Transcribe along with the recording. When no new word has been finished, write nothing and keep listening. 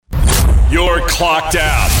You're clocked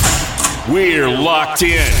out. We're locked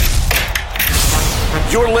in.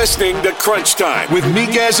 You're listening to Crunch Time with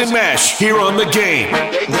Miguez and Meche here on The Game.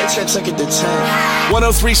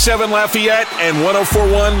 103.7 Lafayette and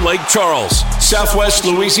 104.1 Lake Charles, Southwest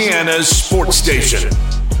Louisiana's sports station.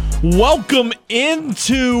 Welcome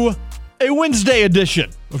into a Wednesday edition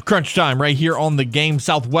of Crunch Time right here on The Game,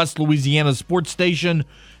 Southwest Louisiana's sports station,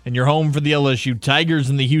 and your home for the LSU Tigers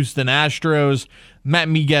and the Houston Astros. Matt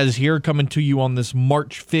Miguez here coming to you on this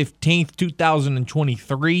March 15th,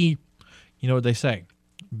 2023. You know what they say,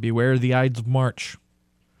 beware the Ides of March.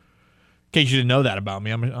 In case you didn't know that about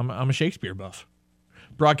me, I'm a Shakespeare buff.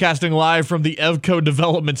 Broadcasting live from the Evco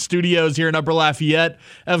Development Studios here in Upper Lafayette.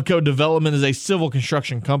 Evco Development is a civil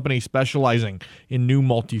construction company specializing in new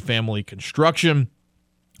multifamily construction.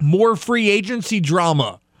 More free agency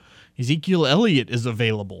drama. Ezekiel Elliott is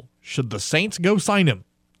available. Should the Saints go sign him?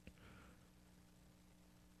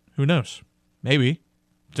 Who knows? Maybe.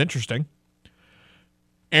 It's interesting.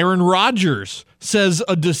 Aaron Rodgers says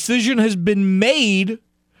a decision has been made,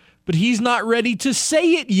 but he's not ready to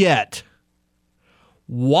say it yet.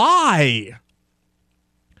 Why?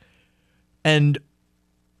 And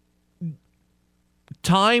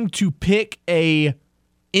time to pick a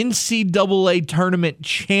NCAA tournament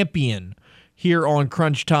champion here on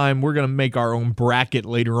Crunch Time. We're going to make our own bracket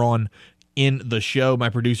later on in the show. My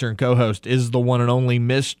producer and co-host is the one and only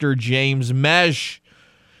Mr. James Meche.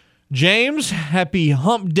 James, happy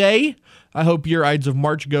hump day. I hope your Ides of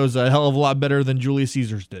March goes a hell of a lot better than Julius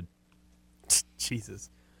Caesar's did. Jesus.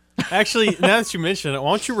 Actually, now that you mention it,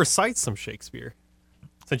 why don't you recite some Shakespeare,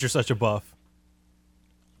 since you're such a buff?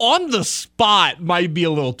 On the spot might be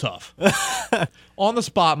a little tough. On the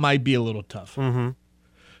spot might be a little tough. Mm-hmm.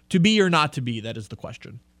 To be or not to be, that is the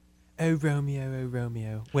question. Oh,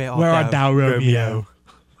 Romeo, where art thou, Romeo?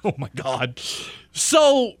 Oh, my God.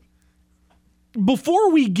 So,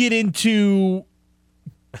 before we get into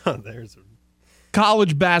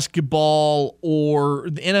college basketball or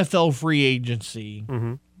the NFL free agency,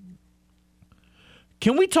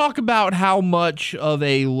 can we talk about how much of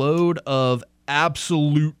a load of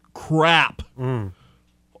absolute crap are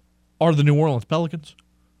the New Orleans Pelicans?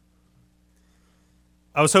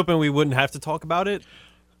 I was hoping we wouldn't have to talk about it.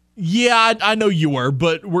 Yeah, I know you were,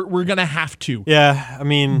 but we're gonna have to. Yeah, I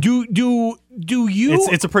mean, do you?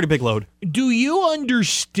 It's a pretty big load. Do you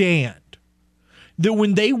understand that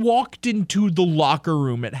when they walked into the locker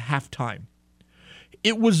room at halftime,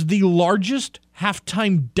 it was the largest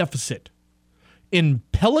halftime deficit in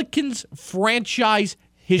Pelicans franchise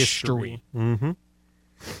history?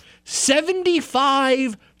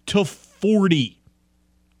 75-40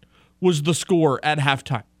 was the score at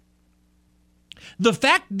halftime. The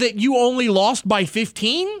fact that you only lost by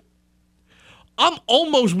 15, I'm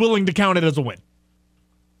almost willing to count it as a win.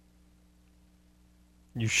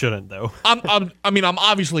 You shouldn't, though. I'm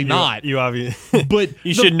obviously not. You obviously, but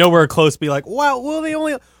you should nowhere close be like, wow.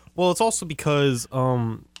 Well, it's also because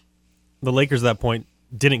the Lakers at that point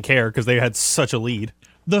didn't care because they had such a lead.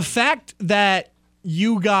 The fact that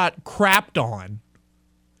you got crapped on,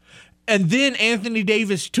 and then Anthony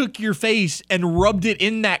Davis took your face and rubbed it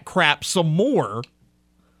in that crap some more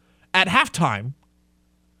at halftime,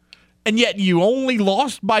 and yet you only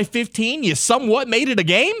lost by 15, you somewhat made it a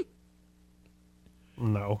game?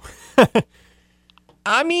 No.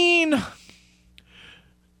 I mean,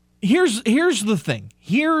 here's the thing.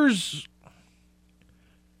 Here's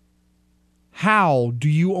how do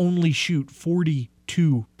you only shoot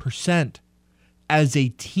 42% as a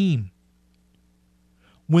team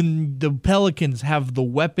when the Pelicans have the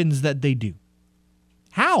weapons that they do?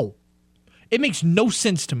 How? It makes no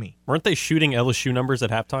sense to me. Weren't they shooting LSU numbers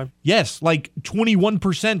at halftime? Yes, like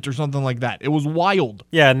 21% or something like that. It was wild.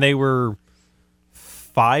 Yeah, and they were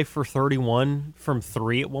 5 for 31 from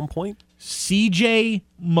 3 at one point. CJ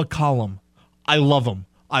McCollum. I love him.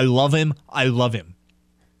 I love him. I love him.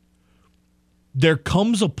 There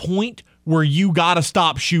comes a point where you got to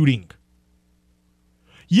stop shooting.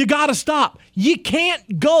 You got to stop. You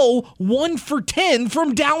can't go 1 for 10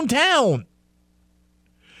 from downtown.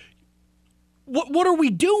 What are we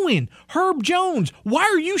doing? Herb Jones, why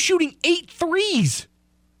are you shooting 8 threes?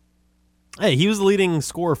 Hey, he was the leading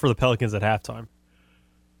scorer for the Pelicans at halftime.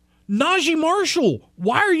 Najee Marshall,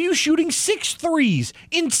 why are you shooting 6 threes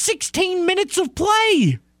in 16 minutes of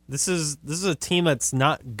play? This is a team that's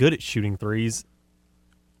not good at shooting threes,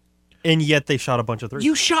 and yet they shot a bunch of threes.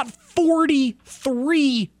 You shot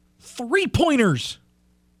 43 three-pointers.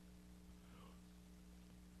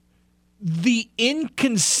 The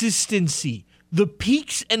inconsistency, the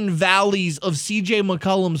peaks and valleys of CJ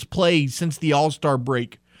McCollum's play since the All-Star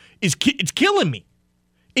break it's killing me.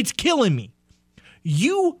 It's killing me.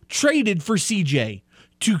 You traded for CJ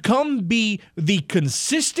to come be the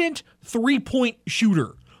consistent three-point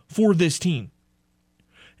shooter for this team.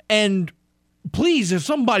 And please, if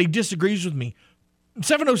somebody disagrees with me,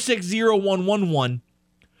 706-0111,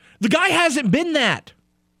 the guy hasn't been that.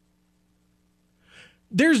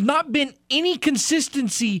 There's not been any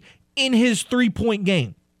consistency in his three-point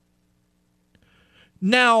game.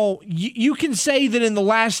 Now, you can say that in the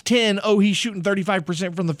last 10, he's shooting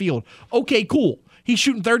 35% from the field. Okay, cool. He's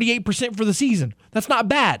shooting 38% for the season. That's not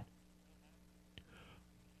bad.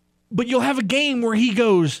 But you'll have a game where he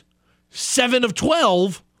goes 7 of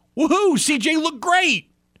 12. Woohoo, CJ looked great.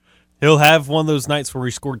 He'll have one of those nights where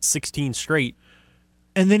he scored 16 straight.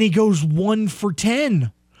 And then he goes 1 for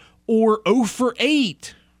 10 or 0 for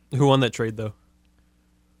 8. Who won that trade, though?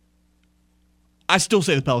 I still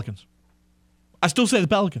say the Pelicans.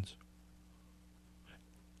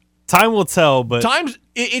 Time will tell, but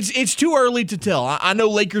it's too early to tell. I know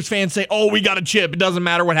Lakers fans say, we got a chip. It doesn't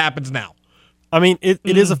matter what happens now. I mean, it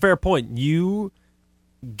is a fair point. You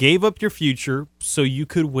gave up your future so you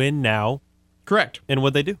could win now. Correct. And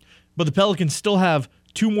what'd they do? But the Pelicans still have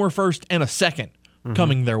 2 more first and a second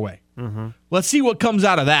coming their way. Mm-hmm. Let's see what comes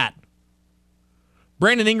out of that.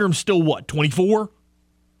 Brandon Ingram's still 24?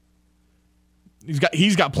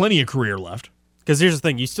 He's got plenty of career left. Because here's the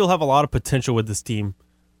thing, you still have a lot of potential with this team.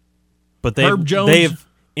 But Herb Jones.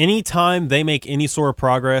 Anytime they make any sort of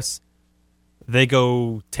progress, they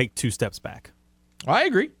go take 2 steps back. I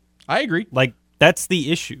agree. Like, that's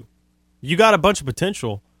the issue. You got a bunch of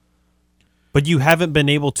potential, but you haven't been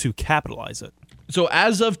able to capitalize it. So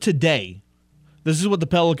as of today, this is what the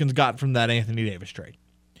Pelicans got from that Anthony Davis trade.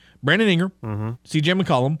 Brandon Ingram, C.J.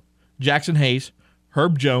 McCollum, Jackson Hayes,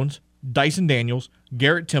 Herb Jones, Dyson Daniels,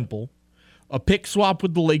 Garrett Temple, a pick swap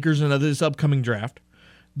with the Lakers in this upcoming draft,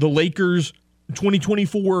 the Lakers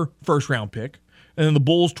 2024 first-round pick, and then the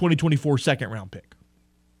Bulls 2024 second-round pick.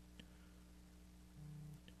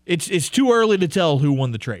 It's too early to tell who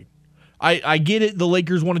won the trade. I get it. The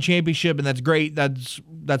Lakers won a championship, and that's great. That's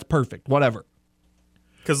perfect. Whatever.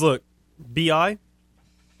 Because, look, B.I.,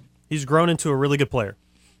 he's grown into a really good player.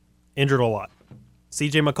 Injured a lot.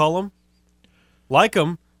 C.J. McCollum, like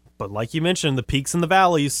him, but like you mentioned, the peaks and the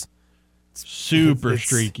valleys. Super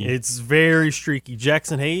streaky. It's very streaky.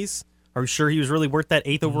 Jackson Hayes, are you sure he was really worth that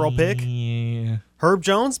 8th overall pick? Yeah. Herb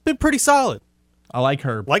Jones, been pretty solid. I like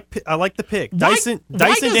Herb. I like the pick. Why Dyson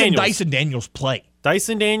Daniels. Dyson Daniels play?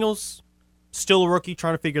 Dyson Daniels, still a rookie,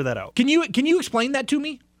 trying to figure that out. Can you explain that to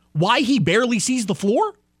me? Why he barely sees the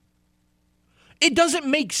floor? It doesn't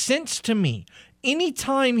make sense to me.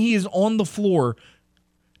 Anytime he is on the floor,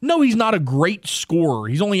 no, he's not a great scorer.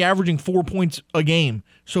 He's only averaging 4 points a game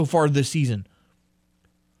so far this season.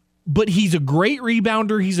 But he's a great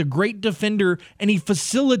rebounder, he's a great defender, and he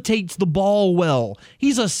facilitates the ball well.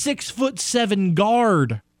 He's a 6'7"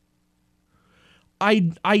 guard. I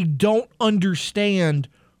don't understand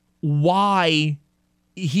why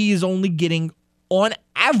he is only getting, on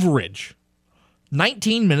average,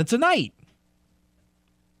 19 minutes a night.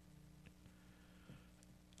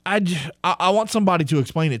 I want somebody to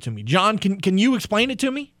explain it to me. John, can you explain it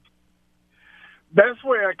to me? Best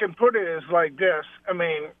way I can put it is like this. I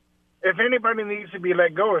mean, if anybody needs to be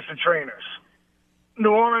let go, it's the trainers. New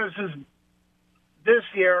Orleans is, this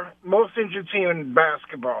year, most injured team in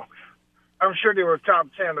basketball. I'm sure they were top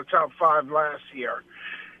 10 or top 5 last year.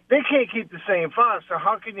 They can't keep the same 5, so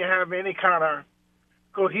how can you have any kind of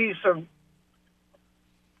cohesive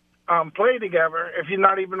play together if you're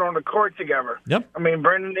not even on the court together? Yep. I mean,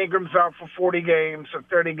 Brandon Ingram's out for 40 games or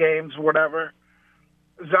 30 games, whatever.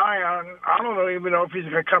 Zion, I don't even know if he's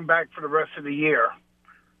going to come back for the rest of the year.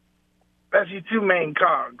 That's your 2 main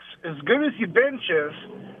cogs. As good as your bench is,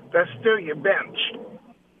 that's still your bench.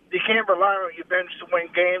 You can't rely on your bench to win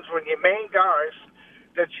games when your main guys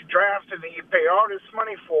that you drafted and you pay all this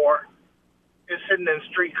money for is sitting in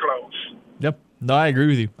street clothes. Yep. No, I agree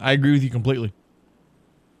with you. I agree with you completely.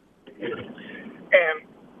 And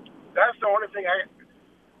that's the only thing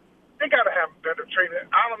they got to have better training.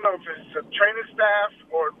 I don't know if it's a training staff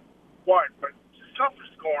or what, but stuff is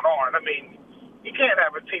going on. I mean, you can't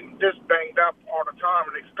have a team this banged up all the time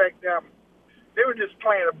and expect them. They were just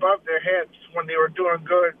playing above their heads when they were doing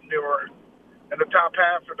good and they were in the top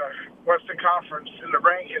half of the Western Conference in the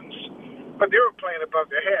rankings. But they were playing above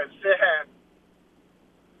their heads. They had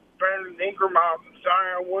Brandon Ingram out and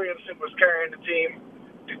Zion Williamson was carrying the team.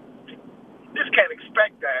 Just can't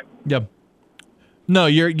expect that. Yep. No,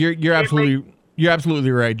 you're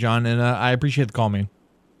absolutely right, John, and I appreciate the call, man.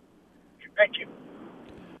 Thank you.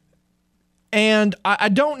 And I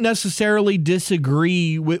don't necessarily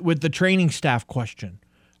disagree with the training staff question.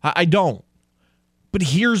 I don't. But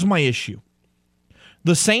here's my issue.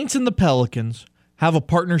 The Saints and the Pelicans have a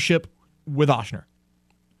partnership with Ochsner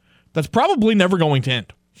that's probably never going to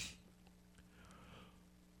end.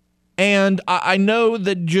 And I know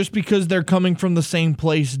that just because they're coming from the same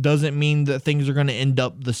place doesn't mean that things are going to end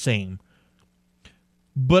up the same.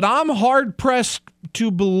 But I'm hard-pressed to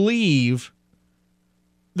believe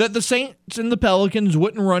that the Saints and the Pelicans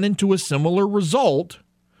wouldn't run into a similar result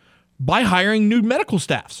by hiring new medical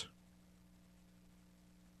staffs.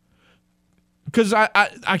 Because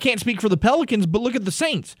I can't speak for the Pelicans, but look at the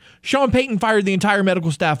Saints. Sean Payton fired the entire medical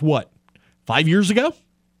staff, 5 years ago?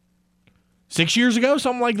 6 years ago?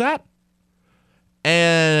 Something like that?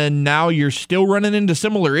 And now you're still running into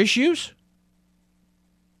similar issues?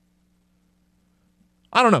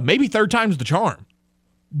 I don't know. Maybe third time's the charm.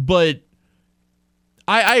 But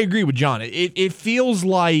I agree with John. It feels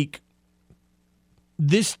like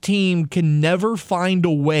this team can never find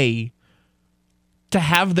a way to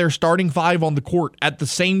have their starting five on the court at the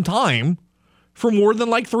same time for more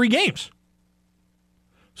than 3 games.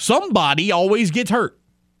 Somebody always gets hurt.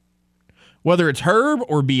 Whether it's Herb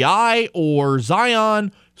or B.I. or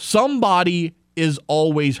Zion, somebody is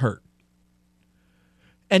always hurt.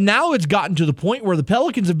 And now it's gotten to the point where the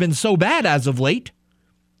Pelicans have been so bad as of late,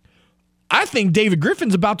 I think David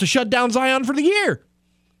Griffin's about to shut down Zion for the year.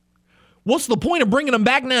 What's the point of bringing him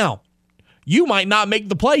back now? You might not make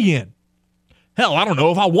the play-in. Hell, I don't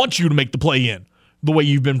know if I want you to make the play-in the way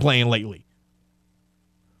you've been playing lately.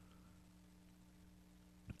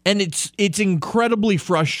 And it's incredibly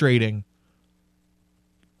frustrating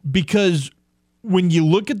because when you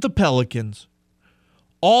look at the Pelicans,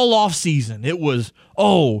 all offseason, it was,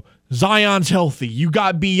 Zion's healthy. You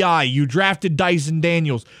got B.I. You drafted Dyson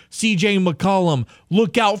Daniels. C.J. McCollum.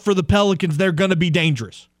 Look out for the Pelicans. They're going to be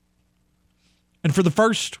dangerous. And for the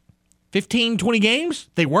first 15, 20 games,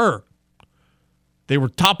 they were. They were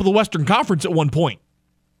top of the Western Conference at one point.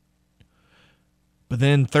 But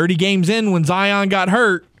then 30 games in, when Zion got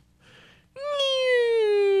hurt,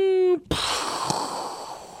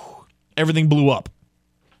 everything blew up.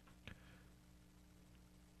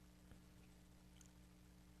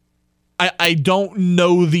 I don't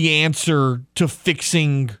know the answer to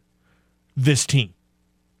fixing this team.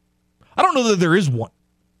 I don't know that there is one.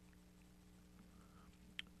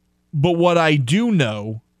 But what I do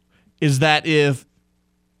know is that if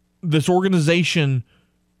this organization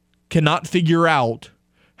cannot figure out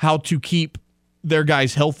how to keep their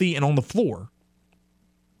guys healthy and on the floor,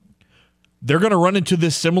 they're going to run into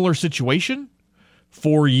this similar situation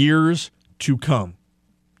for years to come.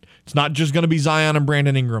 It's not just going to be Zion and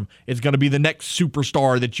Brandon Ingram. It's going to be the next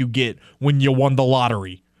superstar that you get when you won the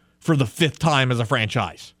lottery for the 5th time as a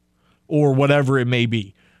franchise or whatever it may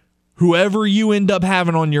be. Whoever you end up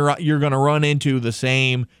having on you're going to run into the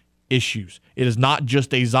same issues. It is not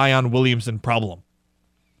just a Zion Williamson problem.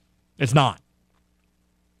 It's not.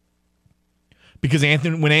 Because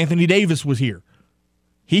when Anthony Davis was here,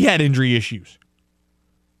 he had injury issues.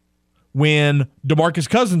 When DeMarcus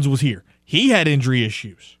Cousins was here, he had injury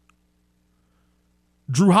issues.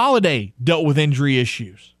 Drew Holiday dealt with injury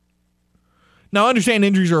issues. Now, I understand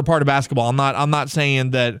injuries are a part of basketball. I'm not saying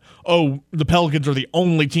that, the Pelicans are the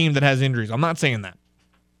only team that has injuries. I'm not saying that.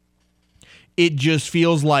 It just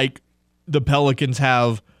feels like the Pelicans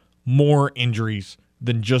have more injuries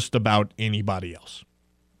than just about anybody else.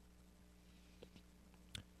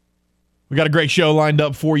 We got a great show lined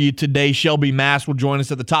up for you today. Shelby Mass will join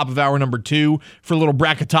us at the top of hour number 2 for a little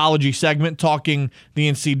bracketology segment talking the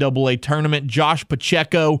NCAA tournament. Josh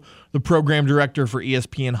Pacheco, the program director for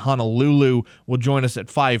ESPN Honolulu, will join us at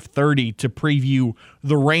 5:30 to preview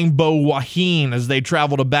the Rainbow Wahine as they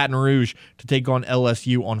travel to Baton Rouge to take on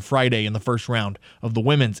LSU on Friday in the first round of the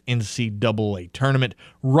women's NCAA tournament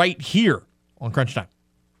right here on Crunch Time.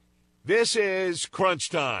 This is Crunch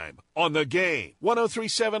Time on the Game.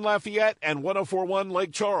 103.7 Lafayette and 104.1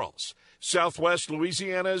 Lake Charles. Southwest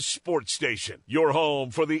Louisiana's sports station. Your home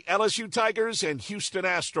for the LSU Tigers and Houston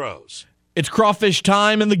Astros. It's crawfish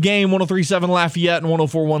time in the Game. 103.7 Lafayette and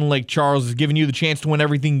 104.1 Lake Charles is giving you the chance to win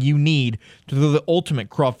everything you need to do the ultimate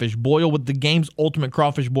crawfish boil with the Game's ultimate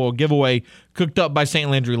crawfish boil giveaway, cooked up by St.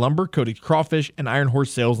 Landry Lumber, Cody's Crawfish, and Iron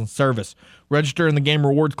Horse Sales and Service. Register in the Game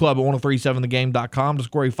Rewards Club at 1037thegame.com to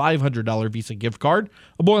score a $500 Visa gift card,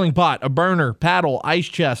 a boiling pot, a burner, paddle, ice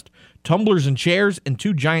chest, tumblers and chairs, and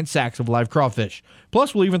 2 giant sacks of live crawfish.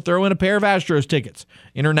 Plus, we'll even throw in a pair of Astros tickets.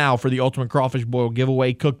 Enter now for the Ultimate Crawfish Boil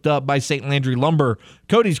giveaway, cooked up by St. Landry Lumber,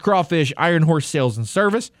 Cody's Crawfish, Iron Horse Sales and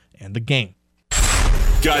Service, and the Game.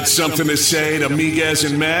 Got something to say to Miguez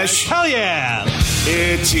and Meche? Hell yeah!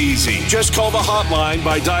 It's easy. Just call the hotline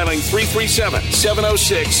by dialing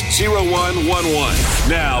 337-706-0111.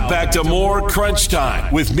 Now back to more Crunch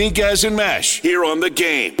Time with Miguez and Meche here on The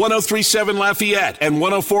Game. 103.7 Lafayette and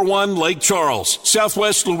 104.1 Lake Charles,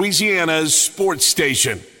 Southwest Louisiana's sports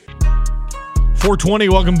station. 420,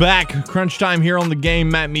 welcome back. Crunch Time here on The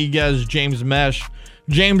Game. Matt Miguez, James Meche.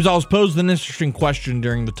 James, I was posed an interesting question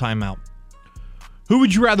during the timeout. Who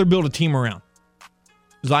would you rather build a team around?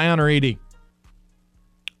 Zion or AD?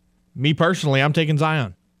 Me personally, I'm taking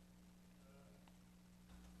Zion.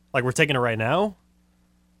 Like we're taking it right now?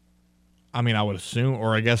 I mean, I would assume,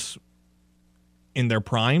 or I guess in their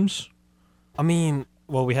primes. I mean,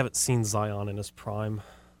 well, we haven't seen Zion in his prime.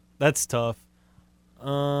 That's tough.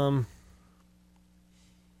 I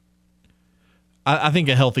think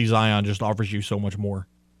a healthy Zion just offers you so much more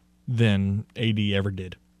than AD ever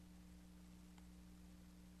did.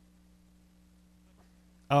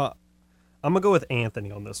 I'm gonna go with Anthony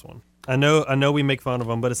on this one. I know we make fun of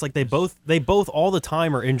him, but it's like they both all the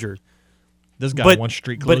time are injured. This guy wants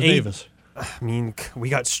street clothes Davis. I mean, we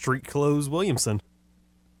got street clothes Williamson.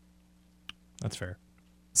 That's fair.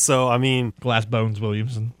 So I mean, Glass Bones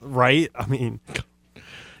Williamson, right? I mean,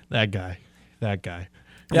 that guy.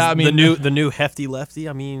 Yeah, I mean the new hefty lefty.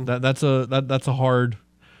 I mean, that's a hard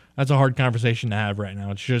conversation to have right now.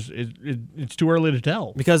 It's just it's too early to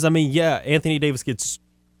tell. Because I mean, yeah, Anthony Davis gets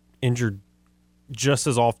injured just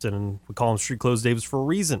as often, and we call him Street Clothes Davis for a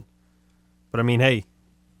reason. But I mean, hey,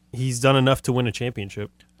 he's done enough to win a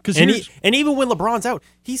championship. And even when LeBron's out,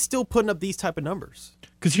 he's still putting up these type of numbers.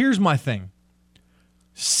 Because here's my thing: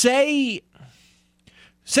 say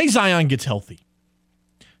Zion gets healthy.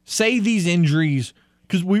 Say these injuries,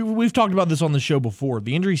 because we've talked about this on the show before.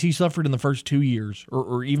 The injuries he suffered in the first 2 years,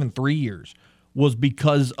 or even 3 years, was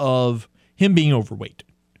because of him being overweight.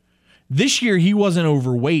 This year, he wasn't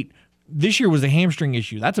overweight. This year was a hamstring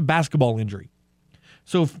issue. That's a basketball injury.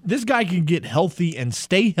 So if this guy can get healthy and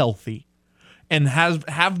stay healthy and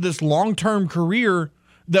have this long-term career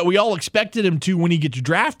that we all expected him to when he gets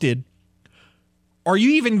drafted, are you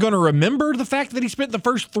even going to remember the fact that he spent the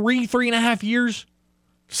first 3.5 years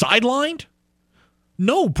sidelined?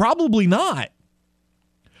 No, probably not.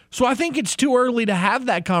 So I think it's too early to have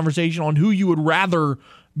that conversation on who you would rather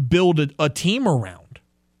build a team around.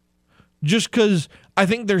 Just because I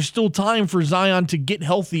think there's still time for Zion to get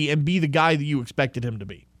healthy and be the guy that you expected him to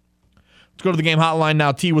be. Let's go to the game hotline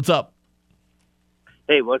now. T, what's up?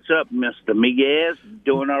 Hey, what's up, Mr. Miguez?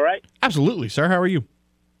 Doing all right? Absolutely, sir. How are you?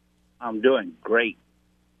 I'm doing great.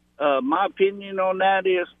 My opinion on that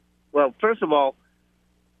is, well, first of all,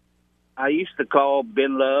 I used to call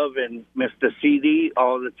Ben Love and Mr. CD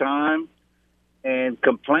all the time and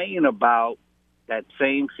complain about that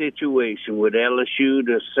same situation with LSU,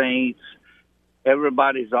 the Saints.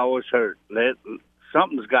 Everybody's always hurt.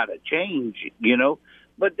 Something's got to change, you know.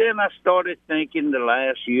 But then I started thinking the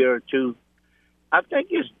last year or two, I think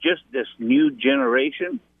it's just this new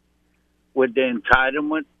generation with the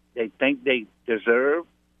entitlement they think they deserve,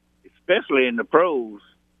 especially in the pros.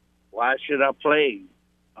 Why should I play?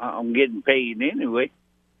 I'm getting paid anyway,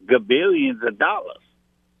 billions of dollars.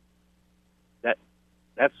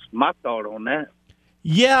 That's my thought on that.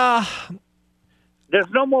 Yeah. There's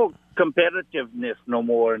no more competitiveness no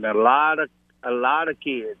more in a lot of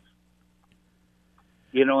kids,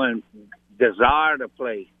 you know, and desire to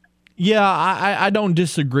play. Yeah, I don't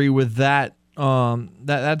disagree with that.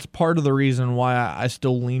 That's part of the reason why I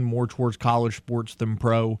still lean more towards college sports than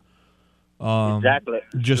pro. Exactly.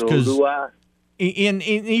 Just because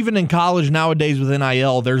even in college nowadays with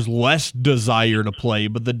NIL, there's less desire to play,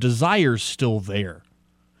 but the desire's still there.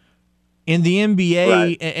 In the NBA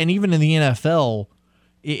right. and even in the NFL,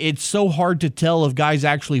 it's so hard to tell if guys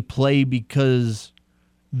actually play because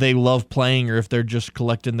they love playing or if they're just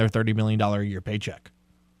collecting their $30 million a year paycheck.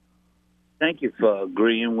 Thank you for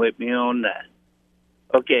agreeing with me on that.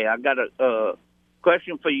 Okay, I got a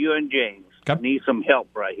question for you and James. Okay. I need some help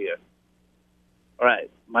right here. All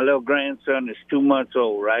right, my little grandson is 2 months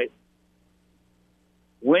old, right?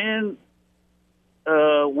 When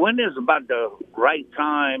is about the right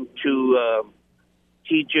time to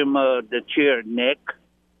teach him the chair neck?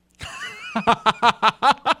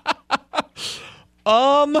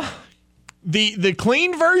 The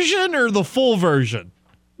clean version or the full version?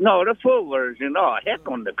 No, the full version. Oh, heck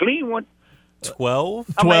on the clean one.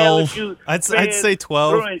 12? 12. I'd say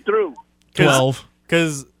 12. Through and through. 12.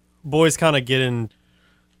 Because boys kind of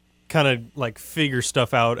like figure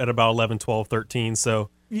stuff out at about 11, 12, 13. So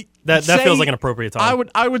that feels like an appropriate time.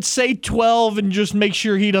 I would say 12 and just make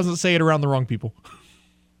sure he doesn't say it around the wrong people.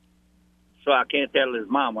 So I can't tell his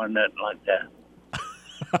mom or nothing like that.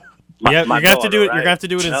 Yeah, you're gonna have to do it. Right? You're gonna have to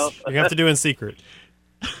do it. You're No? gonna have to do it in secret.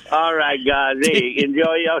 All right, guys. Hey,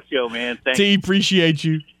 enjoy your show, man. Thanks. T, appreciate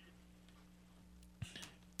you.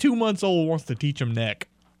 2 months old wants to teach him neck.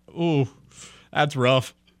 Ooh, that's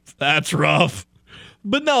rough. That's rough.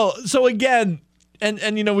 But no, so again,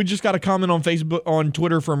 and you know, we just got a comment on Facebook, on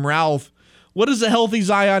Twitter from Ralph. What does a healthy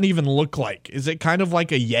Zion even look like? Is it kind of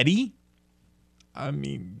like a Yeti? I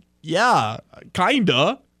mean, yeah,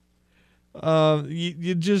 kinda.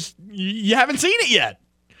 You haven't seen it yet.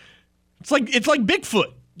 It's like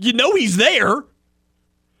Bigfoot. You know he's there,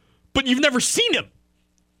 but you've never seen him.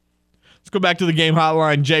 Let's go back to the game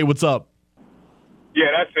hotline. Jay, what's up?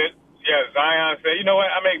 Yeah, that's it. Yeah, Zion said, you know what?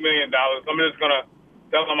 I make $1 million. I'm just gonna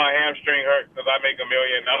tell him my hamstring hurt because I make $1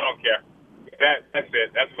 million. I don't care. That's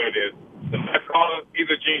it. That's what it is. That's all. He's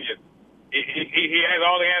a genius. He has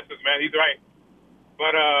all the answers, man. He's right.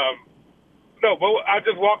 But no. But I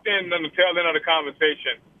just walked in on the tail end of the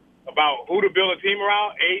conversation about who to build a team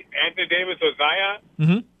around. Anthony Davis or Zion.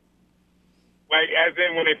 Mm-hmm. Like as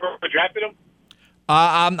in when they first drafted him.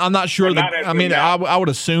 I'm not sure. I would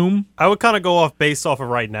assume. I would kind of go off based off of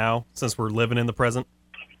right now, since we're living in the present.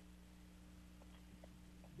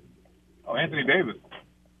 Oh, Anthony Davis.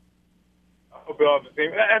 I'll build off the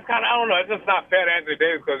team. That's kind of, I don't know. It's just not fair to Anthony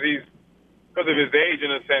Davis because of his age in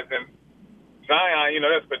a sense. And Zion, you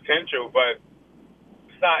know, that's potential, but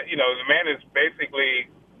it's not. You know, the man is basically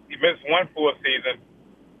he missed one full season.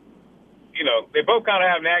 You know, they both kind of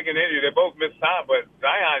have nagging injury. They both missed time, but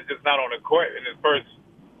Zion's just not on the court in his first.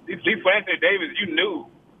 At least for Anthony Davis, you knew,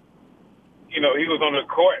 you know, he was on the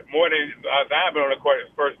court more than Zion been on the court his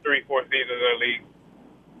first 3-4 seasons in the league.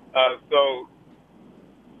 So,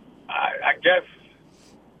 I guess,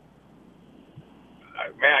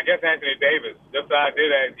 I guess Anthony Davis. Just the idea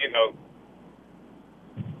that, you know,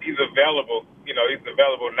 he's available. You know, he's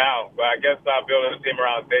available now, but I guess I'll build a team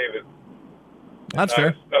around Davis. That's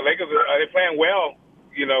fair. The Lakers are playing well,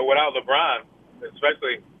 you know, without LeBron,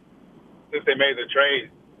 especially since they made the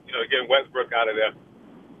trade, you know, getting Westbrook out of there.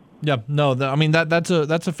 Yeah, no,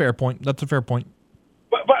 that's a fair point. That's a fair point.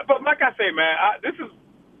 But like I say, man, this is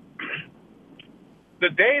the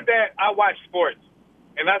day that I watch sports,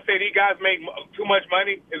 and I say these guys make too much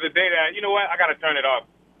money is the day that, you know what, I got to turn it off,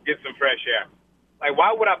 get some fresh air. Like,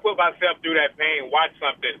 why would I put myself through that pain, watch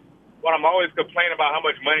something? When I'm always complaining about how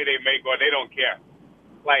much money they make or they don't care.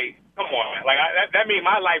 Like, come on, man. Like, that means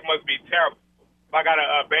my life must be terrible if I got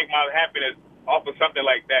to bank my happiness off of something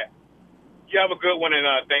like that. You have a good one, and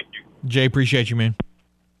thank you. Jay, appreciate you, man.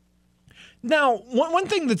 Now, one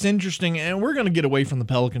thing that's interesting, and we're going to get away from the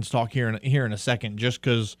Pelicans talk here in a second just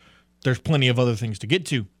because there's plenty of other things to get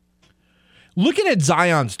to. Looking at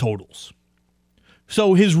Zion's totals.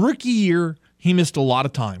 So his rookie year, he missed a lot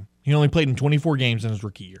of time. He only played in 24 games in his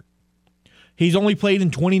rookie year. He's only played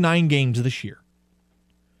in 29 games this year.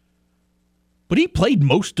 But he played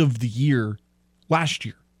most of the year last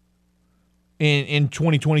year in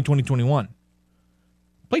 2020, 2021.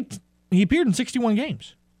 He appeared in 61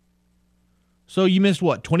 games. So you missed,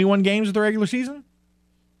 21 games of the regular season?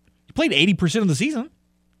 He played 80% of the season.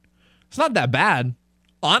 It's not that bad,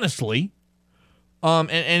 honestly.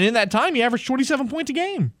 And in that time, he averaged 27 points a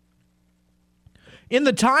game. In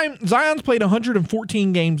the time, Zion's played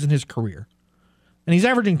 114 games in his career. And he's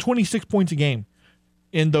averaging 26 points a game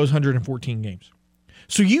in those 114 games.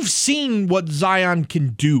 So you've seen what Zion can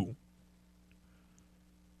do.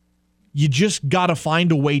 You just got to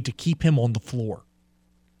find a way to keep him on the floor.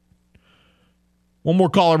 One more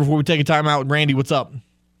caller before we take a timeout. Randy, what's up?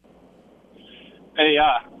 Hey,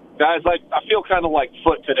 guys, I feel kind of like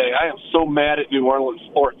Foot today. I am so mad at New Orleans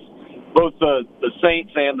sports, both the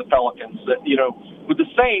Saints and the Pelicans. You know, with the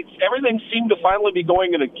Saints, everything seemed to finally be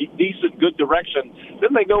going in a decent, good direction.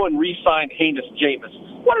 Then they go and re-sign Haynes Jameis.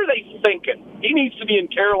 What are they thinking? He needs to be in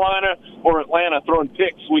Carolina or Atlanta throwing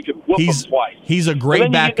picks so we could whoop him twice. He's a great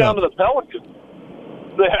and then backup. You get down to the Pelicans.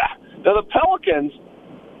 Now, the Pelicans,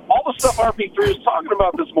 all the stuff RP3 was talking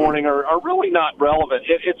about this morning are really not relevant.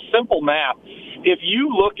 It's simple math. If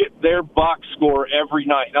you look at their box score every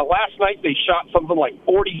night, now last night they shot something like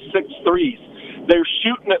 46 threes. They're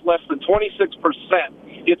shooting at less than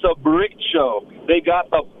 26%. It's a brick show. They got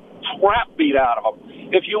the crap beat out of them.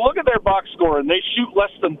 If you look at their box score and they shoot less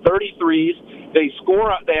than 30 threes, they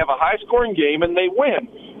have a high-scoring game and they win.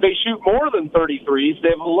 They shoot more than 30 threes, they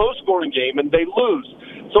have a low-scoring game and they lose.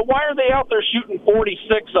 So why are they out there shooting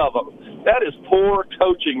 46 of them? That is poor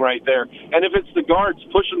coaching right there. And if it's the guards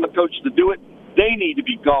pushing the coach to do it, they need to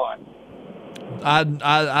be gone.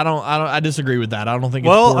 I disagree with that. I don't think.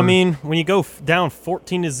 Well, it's poor. I mean, when you go down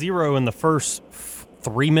 14-0 in the first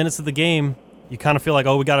 3 minutes of the game, you kind of feel like,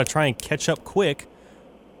 oh, we got to try and catch up quick.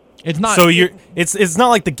 It's not. So it's not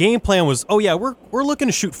like the game plan was, oh yeah, we're looking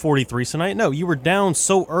to shoot 43 tonight. No, you were down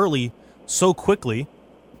so early, so quickly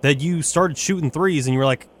that you started shooting threes, and you were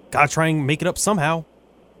like, gotta try and make it up somehow.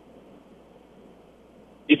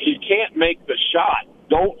 If you can't make the shot,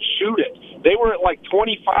 don't shoot it. They were at like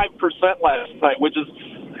 25% last night, which is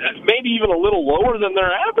maybe even a little lower than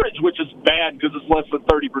their average, which is bad because it's less than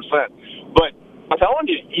 30%. But I'm telling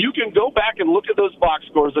you, you can go back and look at those box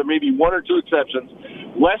scores. There may be one or two exceptions.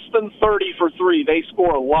 Less than 30 for three, they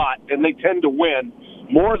score a lot, and they tend to win.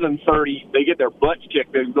 More than 30, they get their butts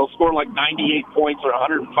kicked. They'll score like 98 points or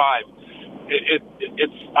 105.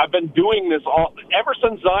 I've been doing this ever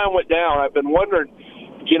since Zion went down. I've been wondering,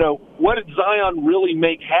 what did Zion really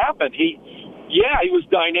make happen? He was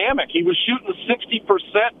dynamic. He was shooting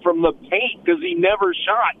 60% from the paint because he never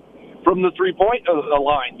shot from the three-point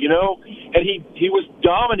line, and he was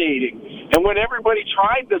dominating. And when everybody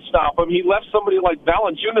tried to stop him, he left somebody like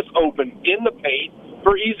Valanciunas open in the paint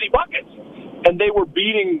for easy buckets. And they were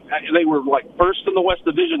like first in the West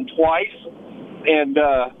Division twice, and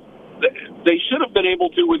they should have been able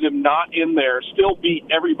to, with him not in there, still beat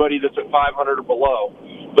everybody that's at 500 or below.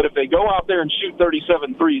 But if they go out there and shoot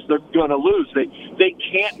 37 threes, they're going to lose. They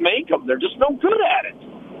can't make them. They're just no good at it.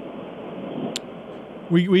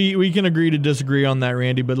 We can agree to disagree on that,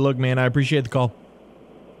 Randy. But look, man, I appreciate the call.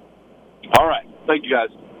 All right. Thank you, guys.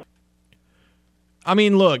 I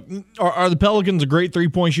mean, look, are the Pelicans a great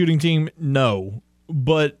three-point shooting team? No.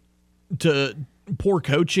 But to poor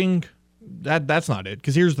coaching, that's not it.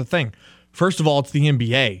 Because here's the thing. First of all, it's the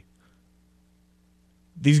NBA.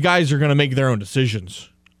 These guys are going to make their own decisions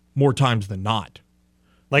more times than not.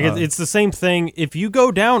 Like, it's the same thing. If you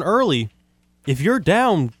go down early, if you're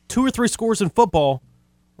down 2 or 3 scores in football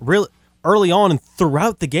really early on and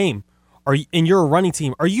throughout the game, and you're a running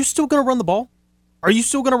team, are you still going to run the ball? Are you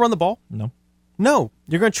still going to run the ball? No.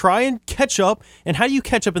 You're going to try and catch up. And how do you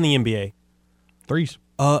catch up in the NBA? Threes.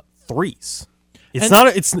 Threes.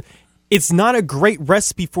 It's not a great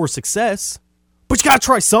recipe for success, but you got to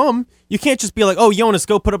try some. You can't just be like, oh, Jonas,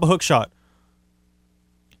 go put up a hook shot.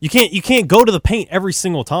 You can't go to the paint every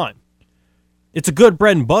single time. It's a good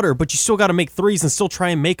bread and butter, but you still got to make threes and still try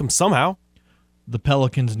and make them somehow. The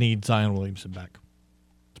Pelicans need Zion Williamson back.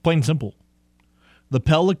 It's plain and simple. The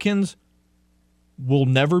Pelicans will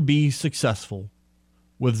never be successful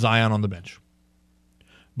with Zion on the bench.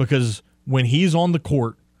 Because when he's on the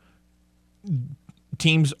court,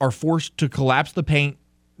 teams are forced to collapse the paint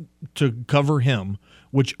to cover him,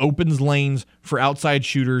 which opens lanes for outside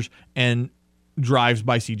shooters and drives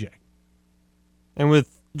by CJ. And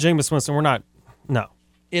with Jameis Winston, no.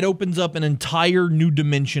 It opens up an entire new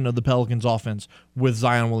dimension of the Pelicans offense with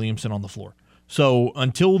Zion Williamson on the floor. So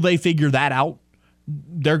until they figure that out,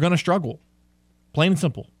 they're going to struggle. Plain and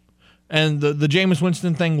simple. And the Jameis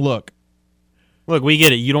Winston thing, look, we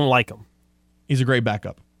get it. You don't like him. He's a great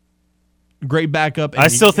backup. Great backup. I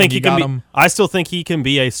still think he can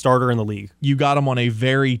be a starter in the league. You got him on a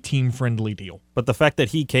very team-friendly deal. But the fact that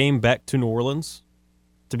he came back to New Orleans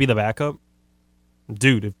to be the backup,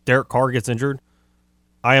 dude, if Derek Carr gets injured,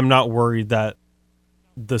 I am not worried that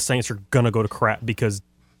the Saints are going to go to crap because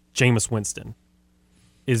Jameis Winston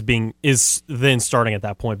is then starting at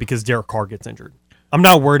that point because Derek Carr gets injured. I'm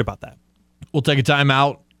not worried about that. We'll take a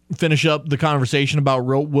timeout, finish up the conversation about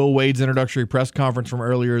Will Wade's introductory press conference from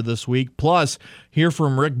earlier this week, plus hear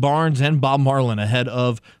from Rick Barnes and Bob Marlin ahead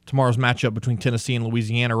of tomorrow's matchup between Tennessee and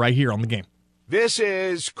Louisiana right here on The Game. This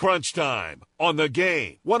is Crunch Time on The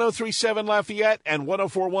Game. 103.7 Lafayette and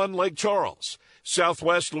 104.1 Lake Charles.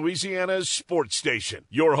 Southwest Louisiana's sports station.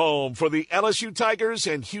 Your home for the LSU Tigers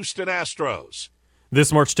and Houston Astros.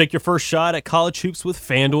 This March, take your first shot at college hoops with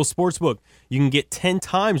FanDuel Sportsbook. You can get 10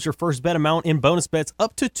 times your first bet amount in bonus bets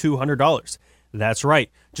up to $200. That's right.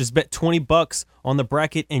 Just bet $20 on the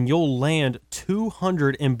bracket and you'll land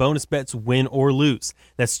 $200 in bonus bets, win or lose.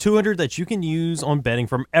 That's $200 that you can use on betting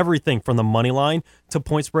from everything from the money line to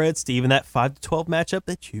point spreads to even that 5-12 matchup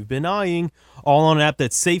that you've been eyeing. All on an app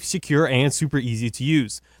that's safe, secure, and super easy to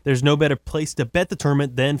use. There's no better place to bet the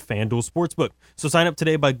tournament than FanDuel Sportsbook. So sign up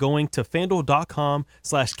today by going to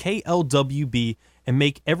FanDuel.com/KLWB and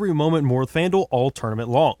make every moment more with FanDuel all tournament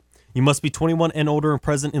long. You must be 21 and older and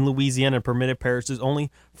present in Louisiana and permitted parishes only.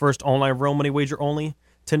 First online real money wager only.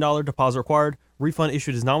 $10 deposit required. Refund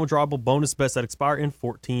issued as non-withdrawable bonus bets that expire in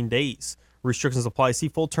 14 days. Restrictions apply. See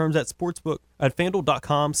full terms at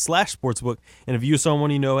FanDuel.com/sportsbook. And if you or someone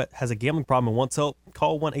you know has a gambling problem and wants help,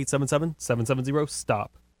 call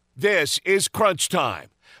 1-877-770-STOP. This is Crunch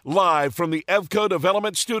Time, live from the Evco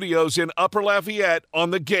Development Studios in Upper Lafayette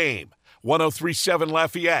on The Game. 103.7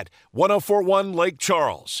 Lafayette, 104.1 Lake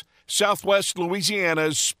Charles. Southwest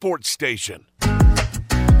Louisiana's sports station.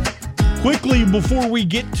 Quickly, before we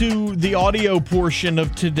get to the audio portion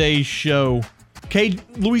of today's show,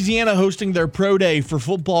 Louisiana hosting their pro day for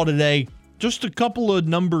football today. Just a couple of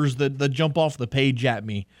numbers that jump off the page at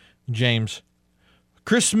me, James.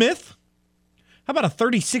 Chris Smith, how about a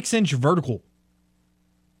 36-inch vertical?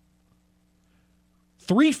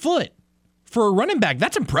 3 foot for a running back.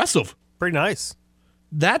 That's impressive. Pretty nice.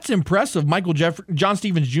 That's impressive. John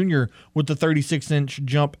Stevens Jr. with the 36-inch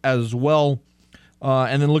jump as well.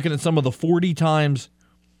 And then looking at some of the 40 times,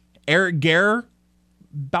 Eric Garrer,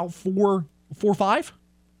 about 4.5? 4.4,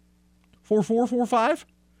 4.5?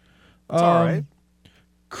 That's all right.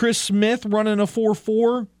 Chris Smith running a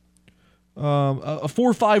 4.4. A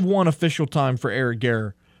 4.51 official time for Eric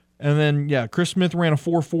Garrer. And then, Chris Smith ran a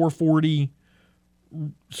 4.440.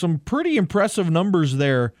 Some pretty impressive numbers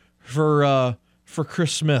there for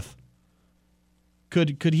Chris Smith.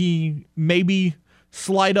 Could he maybe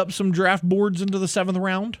slide up some draft boards into the 7th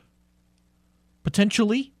round?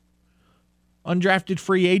 Potentially. Undrafted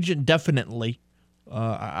free agent, definitely.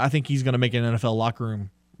 I think he's going to make an NFL locker room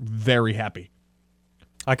very happy.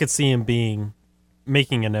 I could see him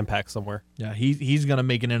making an impact somewhere. Yeah, he's going to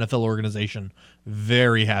make an NFL organization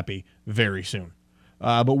very happy very soon.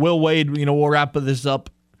 But Will Wade, we'll wrap this up.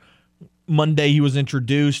 Monday he was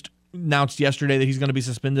announced yesterday that he's going to be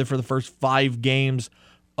suspended for the first 5 games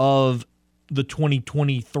of the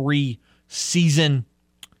 2023 season.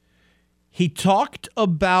 He talked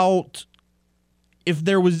about if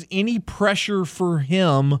there was any pressure for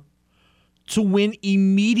him to win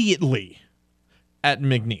immediately at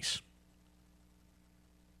McNeese.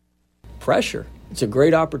 Pressure. It's a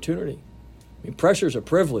great opportunity. I mean, pressure's a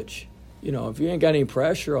privilege. If you ain't got any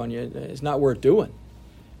pressure on you, it's not worth doing.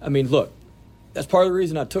 I mean, look, that's part of the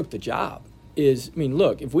reason I took the job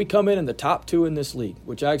look, if we come in the top 2 in this league,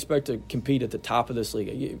 which I expect to compete at the top of this league,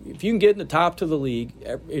 if you can get in the top 2 of the league,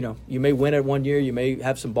 you may win it one year, you may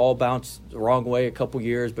have some ball bounce the wrong way a couple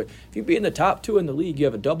years, but if you be in the top 2 in the league, you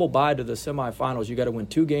have a double bye to the semifinals, you got to win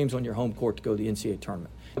 2 games on your home court to go to the NCAA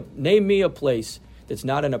tournament. Name me a place that's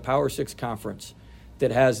not in a Power 6 conference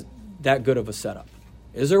that has that good of a setup.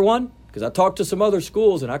 Is there one? Because I talked to some other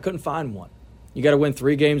schools and I couldn't find one. You got to win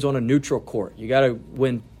 3 games on a neutral court. You got to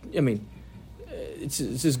win. It's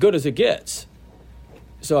as good as it gets.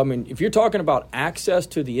 So, if you're talking about access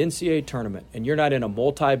to the NCAA tournament and you're not in a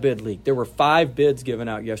multi-bid league, there were 5 bids given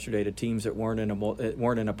out yesterday to teams that weren't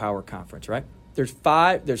in a power conference, right? There's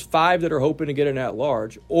 5 that are hoping to get an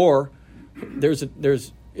at-large, or there's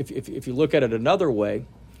if you look at it another way,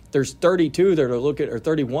 there's 32 that are looking, or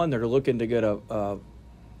 31 that are looking to get an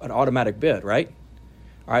automatic bid, right?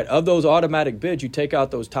 All right, of those automatic bids, you take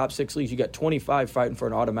out those top 6 leagues, you got 25 fighting for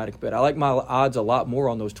an automatic bid. I like my odds a lot more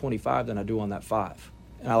on those 25 than I do on that 5.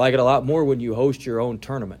 And I like it a lot more when you host your own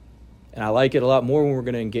tournament. And I like it a lot more when we're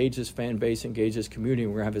going to engage this fan base, engage this community,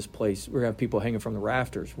 and we're going to have this place, we're going to have people hanging from the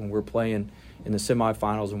rafters when we're playing in the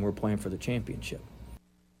semifinals and we're playing for the championship.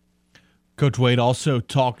 Coach Wade also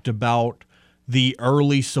talked about the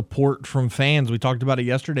early support from fans. We talked about it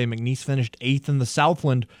yesterday. McNeese finished 8th in the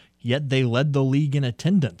Southland, yet they led the league in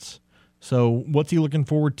attendance. So what's he looking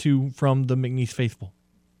forward to from the McNeese faithful?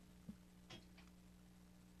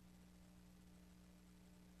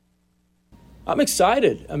 I'm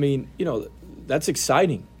excited. That's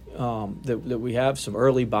exciting that we have some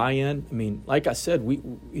early buy-in. Like I said,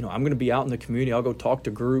 I'm going to be out in the community. I'll go talk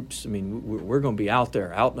to groups. We're going to be out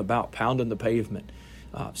there, out and about, pounding the pavement,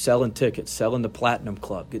 selling tickets, selling the Platinum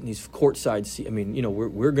Club, getting these courtside seats.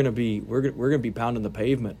 We're going to be pounding the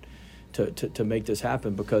pavement to make this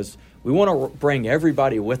happen because we want to bring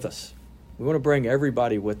everybody with us. We want to bring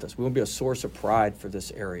everybody with us. We want to be a source of pride for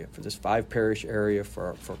this area, for this 5-parish area,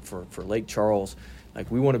 for Lake Charles.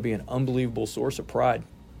 We want to be an unbelievable source of pride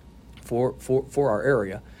for our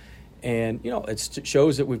area. And, it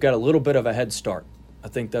shows that we've got a little bit of a head start. I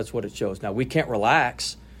think that's what it shows. Now, we can't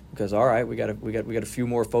relax because, all right, we got a few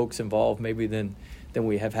more folks involved maybe than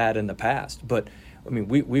we have had in the past. But,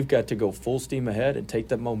 we've got to go full steam ahead and take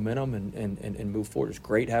that momentum and move forward. It's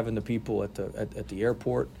great having the people at the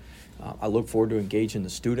airport. I look forward to engaging the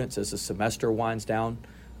students as the semester winds down.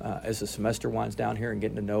 Here and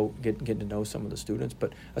getting to know some of the students.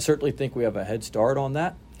 But I certainly think we have a head start on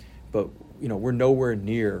that. But we're nowhere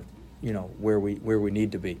near where we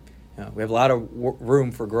need to be. We have a lot of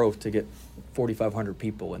room for growth to get 4,500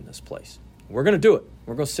 people in this place. We're going to do it.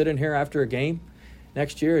 We're going to sit in here after a game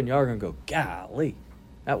next year, and y'all are going to go, golly,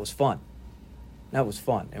 that was fun.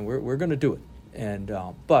 And we're going to do it. And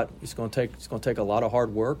but it's going to take a lot of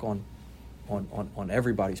hard work on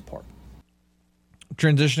everybody's part.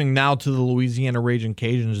 Transitioning now to the Louisiana Raging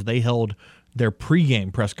Cajuns, they held their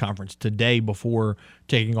pregame press conference today before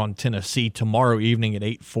taking on Tennessee tomorrow evening at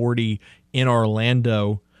 8:40 in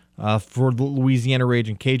Orlando. For the Louisiana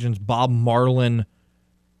Raging Cajuns, Bob Marlin,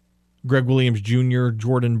 Greg Williams Jr.,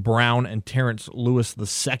 Jordan Brown, and Terrence Lewis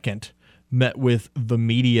II met with the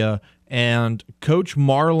media, and Coach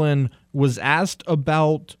Marlin was asked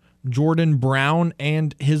about Jordan Brown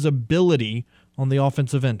and his ability on the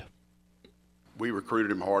offensive end. We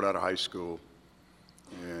recruited him hard out of high school,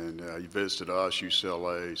 and he visited us,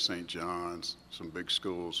 UCLA, St. John's, some big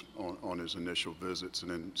schools on his initial visits,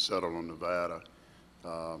 and then settled on Nevada,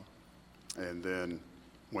 and then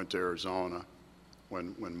went to Arizona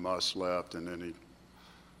when Muss left, and then he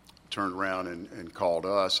turned around and called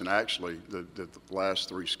us. And actually, the last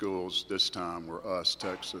three schools this time were us,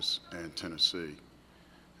 Texas, and Tennessee.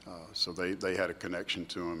 So they had a connection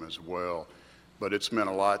to him as well. But it's meant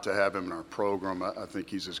a lot to have him in our program. I think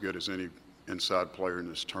he's as good as any inside player in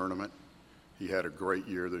this tournament. He had a great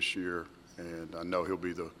year this year, and I know he'll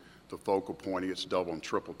be the focal point. He gets double and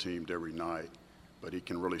triple teamed every night, but he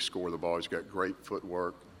can really score the ball. He's got great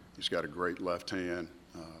footwork. He's got a great left hand,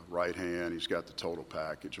 right hand. He's got the total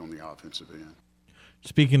package on the offensive end.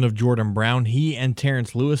 Speaking of Jordan Brown, he and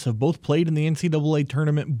Terrence Lewis have both played in the NCAA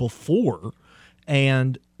tournament before,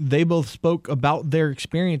 and they both spoke about their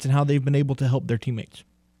experience and how they've been able to help their teammates.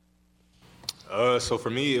 So for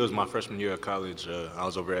me, it was my freshman year of college. I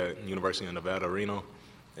was over at University of Nevada, Reno,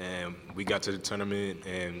 and we got to the tournament,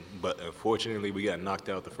 but unfortunately we got knocked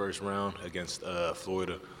out the first round against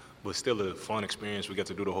Florida. But still a fun experience. We got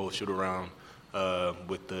to do the whole shoot-around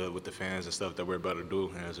with the fans and stuff that we're about to do,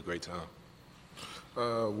 and it was a great time.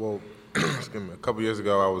 Well, a couple years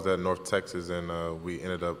ago, I was at North Texas, and we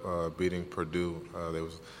ended up beating Purdue. They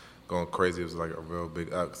was going crazy. It was like a real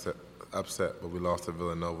big upset, but we lost to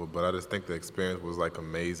Villanova. But I just think the experience was like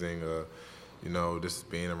amazing. Just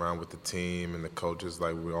being around with the team and the coaches,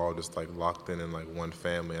 like we're all just like locked in like one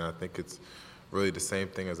family. And I think it's really the same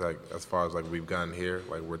thing as far as like we've gotten here.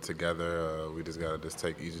 Like we're together. We just gotta just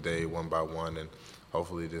take each day one by one, and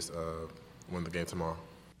hopefully just win the game tomorrow.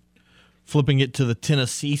 Flipping it to the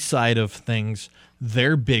Tennessee side of things,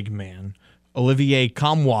 their big man, Olivier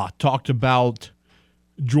Kamwa, talked about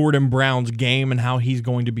Jordan Brown's game and how he's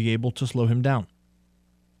going to be able to slow him down.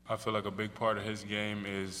 I feel like a big part of his game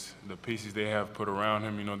is the pieces they have put around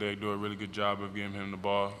him. They do a really good job of getting him the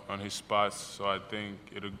ball on his spots. So I think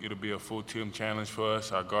it'll be a full team challenge for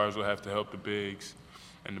us. Our guards will have to help the bigs,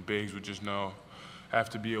 and the bigs will just have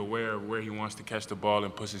to be aware of where he wants to catch the ball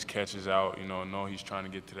and push his catches out. Know he's trying to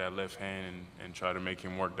get to that left hand and try to make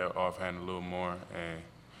him work that offhand a little more.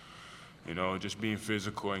 And, just being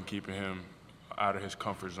physical and keeping him out of his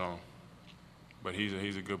comfort zone. But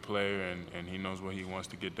he's a good player, and he knows what he wants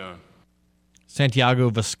to get done. Santiago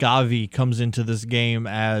Vescavi comes into this game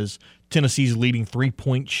as Tennessee's leading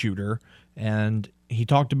three-point shooter, and he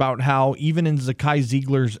talked about how even in Zakai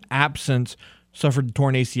Ziegler's absence, suffered a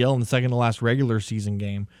torn ACL in the second-to-last regular season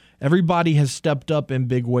game, everybody has stepped up in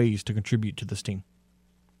big ways to contribute to this team.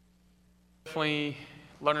 Definitely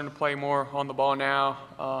learning to play more on the ball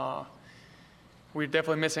now. We're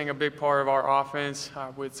definitely missing a big part of our offense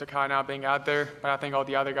with Zakai not being out there, but I think all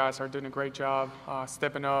the other guys are doing a great job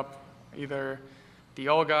stepping up. Either the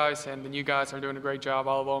old guys and the new guys are doing a great job,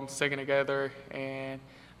 all of them sticking together. And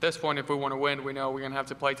at this point, if we want to win, we know we're going to have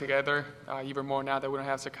to play together, even more now that we don't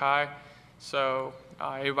have Zakai. So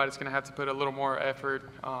everybody's going to have to put a little more effort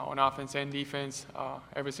on offense and defense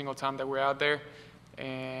every single time that we're out there.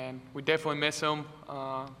 And we definitely miss him,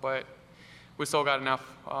 but we still got enough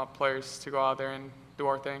players to go out there and do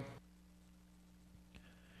our thing.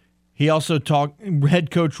 He also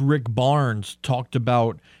head coach Rick Barnes talked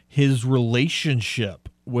about his relationship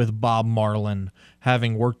with Bob Marlin,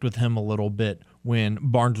 having worked with him a little bit when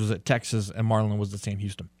Barnes was at Texas and Marlin was at Sam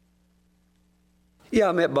Houston. Yeah,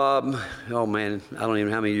 I met Bob, oh man, I don't even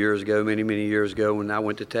know how many years ago, many years ago when I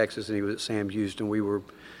went to Texas and he was at Sam Houston. We were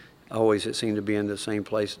always, it seemed to be in the same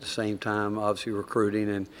place at the same time, obviously recruiting,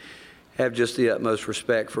 and have just the utmost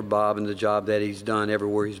respect for Bob and the job that he's done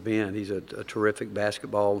everywhere he's been. He's a terrific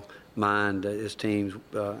basketball mind. His teams,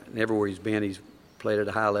 and everywhere he's been, he's played at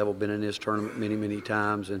a high level, been in this tournament many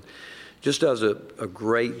times, and just does a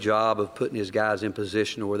great job of putting his guys in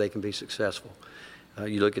position where they can be successful.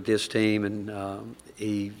 You look at this team, and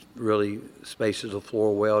he really spaces the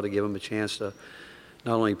floor well to give them a chance to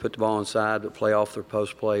not only put the ball inside, but play off their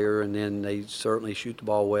post player, and then they certainly shoot the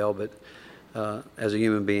ball well. But as a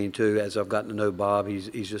human being, too, as I've gotten to know Bob,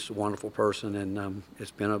 he's just a wonderful person, and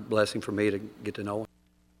it's been a blessing for me to get to know him.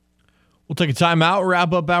 We'll take a timeout,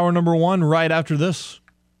 wrap up hour number one right after this.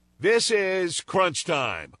 This is Crunch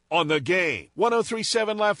Time on the Game.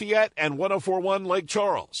 103.7 Lafayette and 104.1 Lake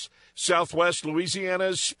Charles. Southwest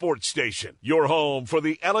Louisiana's sports station. Your home for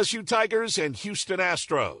the LSU Tigers and Houston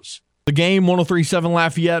Astros. The Game, 103.7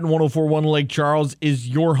 Lafayette and 104.1 Lake Charles, is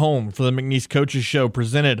your home for the McNeese Coaches Show,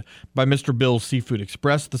 presented by Mr. Bill's Seafood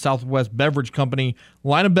Express, the Southwest Beverage Company,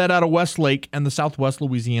 Line of Bet out of Westlake, and the Southwest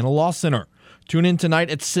Louisiana Law Center. Tune in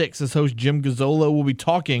tonight at 6 as host Jim Gazzolo will be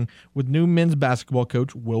talking with new men's basketball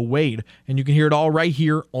coach Will Wade. And you can hear it all right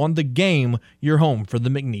here on The Game, your home for the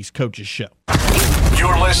McNeese Coaches Show.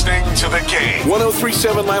 You're listening to The Game.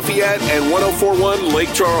 103.7 Lafayette and 104.1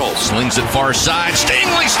 Lake Charles. Slings it far side.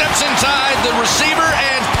 Stingley steps inside the receiver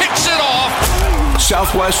and picks it off.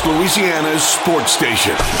 Southwest Louisiana's sports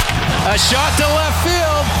station. A shot to left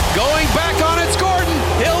field. Going back on it's Gordon.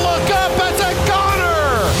 He'll look up. It's a goner.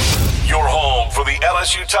 Your home for the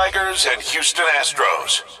LSU Tigers and Houston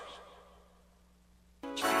Astros.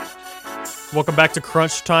 Welcome back to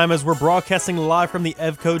Crunch Time as we're broadcasting live from the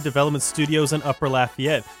Evco Development Studios in Upper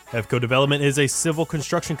Lafayette. Evco Development is a civil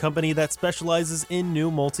construction company that specializes in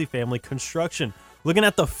new multifamily construction. Looking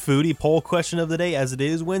at the foodie poll question of the day, as it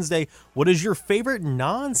is Wednesday, what is your favorite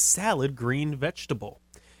non-salad green vegetable?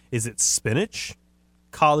 Is it spinach,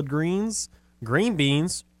 collard greens, green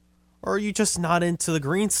beans, or are you just not into the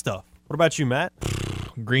green stuff? What about you, Matt?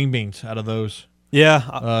 Green beans out of those.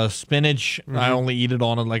 Yeah. Spinach, I only eat it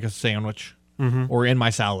on like a sandwich or in my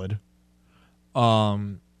salad.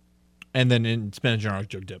 And then in spinach and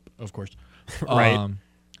artichoke dip, of course. Right.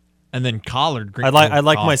 And then collard greens. I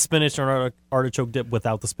like my spinach and artichoke dip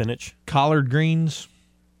without the spinach. Collard greens,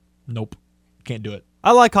 nope. Can't do it.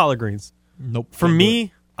 I like collard greens. Nope. For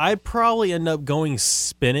me, I'd probably end up going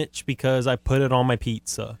spinach because I put it on my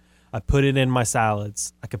pizza. I put it in my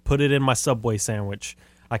salads. I could put it in my Subway sandwich.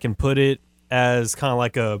 I can put it as kind of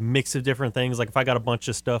like a mix of different things. Like if I got a bunch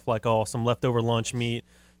of stuff like some leftover lunch meat,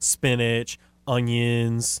 spinach,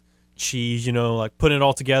 onions, cheese, like putting it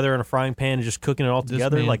all together in a frying pan and just cooking it all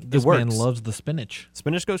together. It works. This man loves the spinach.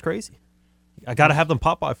 Spinach goes crazy. I got to have them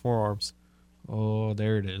Popeye forearms. Oh,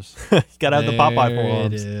 there it is. You got to have the Popeye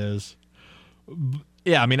forearms. It is.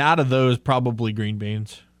 Yeah, I mean, out of those, probably green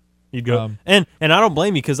beans. You'd go, and I don't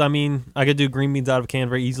blame you because I could do green beans out of a can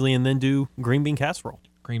very easily and then do green bean casserole.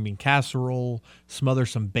 Green bean casserole, smother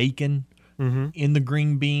some bacon in the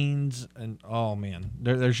green beans, and oh man,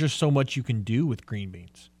 there's just so much you can do with green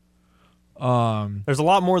beans. There's a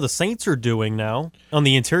lot more the Saints are doing now on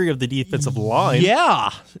the interior of the defensive line. Yeah,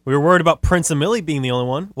 we were worried about Prince and Millie being the only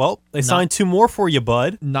one. Well, they signed 2 more for you,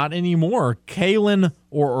 bud. Not anymore. Kalen,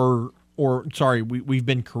 or sorry, we've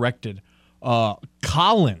been corrected.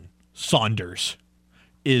 Colin Saunders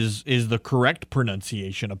is the correct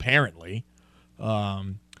pronunciation, apparently.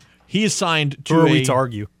 He is signed to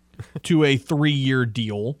argue to a 3-year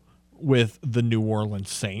deal with the New Orleans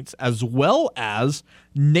Saints, as well as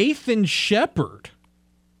Nathan Shepard.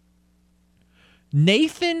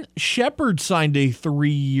 Nathan Shepard signed a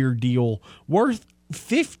 3-year deal worth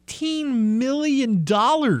 $15 million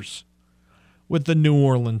with the New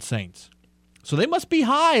Orleans Saints. So they must be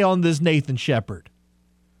high on this Nathan Shepard.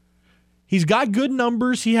 He's got good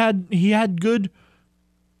numbers. He had good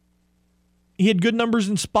numbers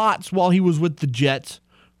in spots while he was with the Jets.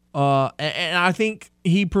 And I think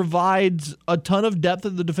he provides a ton of depth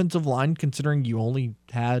at the defensive line, considering you only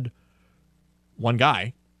had one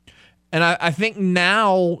guy. And I think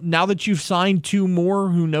now that you've signed 2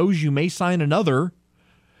 more, who knows, you may sign another,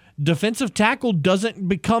 defensive tackle doesn't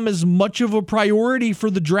become as much of a priority for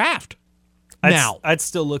the draft. I'd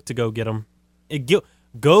still look to go get him.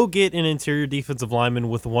 Go get an interior defensive lineman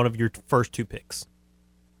with one of your first 2 picks.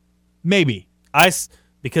 Maybe.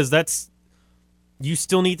 Because you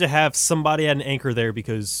still need to have somebody at an anchor there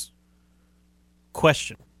because,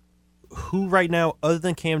 question, who right now, other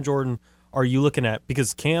than Cam Jordan, are you looking at?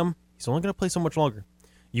 Because Cam, he's only going to play so much longer.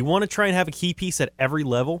 You want to try and have a key piece at every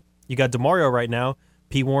level. You got DeMario right now.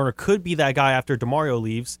 P. Warner could be that guy after DeMario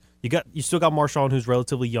leaves. You still got Marshawn, who's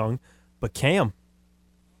relatively young. But Cam,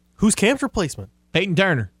 who's Cam's replacement? Peyton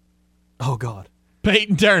Turner. Oh, God.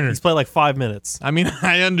 Peyton Turner. He's played like 5 minutes. I mean,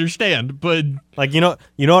 I understand, but like you know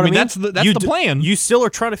what I mean. That's the plan. You still are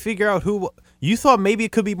trying to figure out who. You thought maybe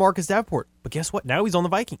it could be Marcus Davenport, but guess what? Now he's on the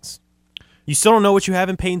Vikings. You still don't know what you have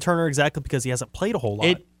in Peyton Turner exactly because he hasn't played a whole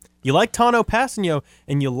lot. You like Tano Passanio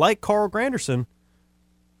and you like Carl Granderson,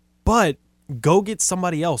 but go get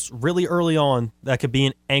somebody else really early on that could be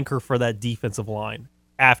an anchor for that defensive line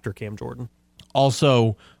after Cam Jordan.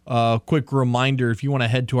 Also, quick reminder, if you want to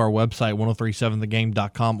head to our website,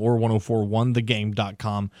 1037thegame.com or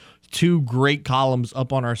 1041thegame.com, 2 great columns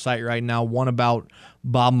up on our site right now. One about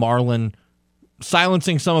Bob Marlin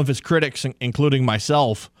silencing some of his critics, including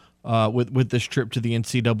myself, with this trip to the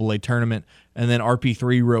NCAA tournament. And then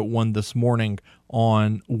RP3 wrote one this morning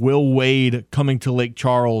on Will Wade coming to Lake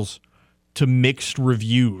Charles to mixed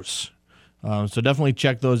reviews. So definitely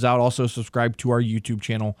check those out. Also subscribe to our YouTube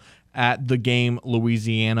channel at The Game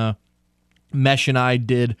Louisiana. Meche and I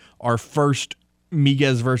did our first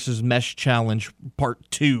Miguez versus Meche challenge, part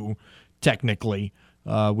 2, technically.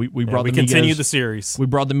 We continue the series. We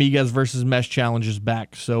brought the Miguez versus Meche challenges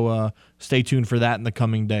back, so stay tuned for that in the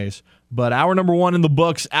coming days. But hour number 1 in the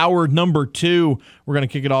books. Hour number 2, we're going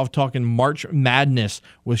to kick it off talking March Madness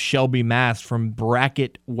with Shelby Mast from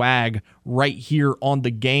Bracket WAG right here on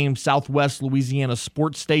The Game, Southwest Louisiana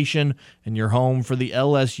Sports Station, and your home for the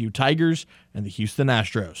LSU Tigers and the Houston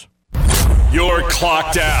Astros. You're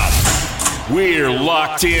clocked out. We're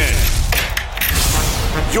locked in.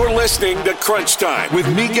 You're listening to Crunch Time with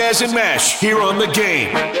Miguez and Meche here on The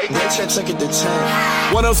Game.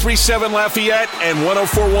 103.7 Lafayette and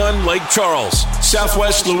 104.1 Lake Charles,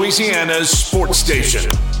 Southwest Louisiana's sports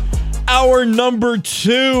station. Hour number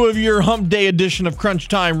 2 of your Hump Day edition of Crunch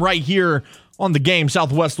Time right here on The Game,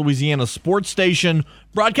 Southwest Louisiana sports station,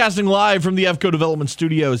 broadcasting live from the EFCO Development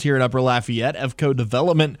Studios here in Upper Lafayette. EFCO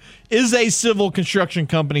Development is a civil construction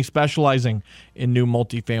company specializing in new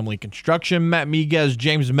multifamily construction. Matt Miguez,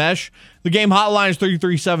 James Meche. The Game hotline is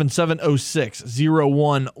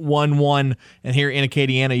 337-706-0111. And here in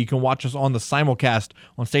Acadiana, you can watch us on the simulcast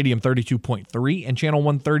on Stadium 32.3 and Channel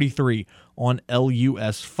 133 on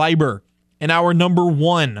LUS Fiber. In hour number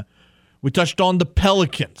 1, we touched on the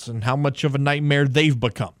Pelicans and how much of a nightmare they've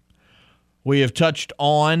become. We have touched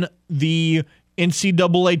on the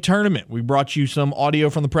NCAA tournament. We brought you some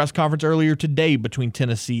audio from the press conference earlier today between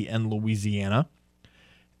Tennessee and Louisiana.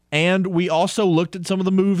 And we also looked at some of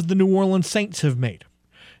the moves the New Orleans Saints have made.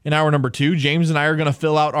 In hour number 2, James and I are going to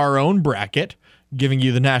fill out our own bracket, giving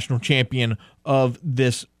you the national champion of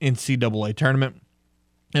this NCAA tournament.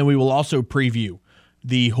 And we will also preview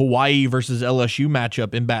the Hawaii versus LSU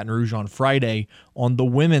matchup in Baton Rouge on Friday on the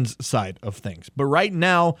women's side of things. But right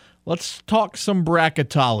now, let's talk some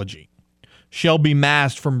bracketology. Shelby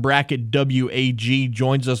Mast from Bracket WAG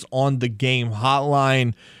joins us on the Game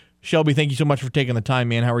hotline. Shelby, thank you so much for taking the time,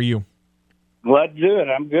 man. How are you? Glad to do it.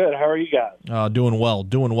 I'm good. How are you guys? Doing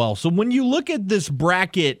well. So when you look at this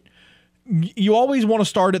bracket, you always want to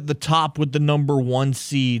start at the top with the number 1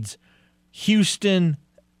 seeds, Houston,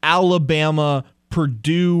 Alabama,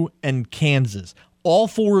 Purdue, and Kansas. All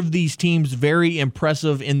 4 of these teams very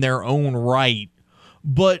impressive in their own right.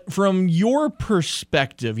 But from your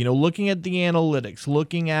perspective, looking at the analytics,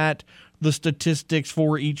 looking at the statistics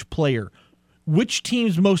for each player, which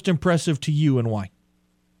team's most impressive to you and why?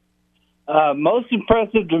 Most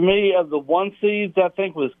impressive to me of the 1 seeds, I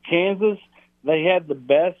think, was Kansas. They had the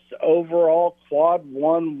best overall quad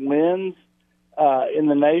 1 wins in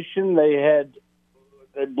the nation.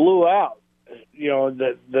 They blew out.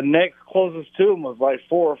 The next closest to them was like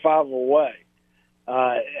 4 or 5 away.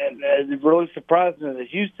 And it really surprised me that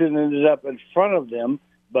Houston ended up in front of them,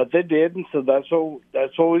 but they did, and so that's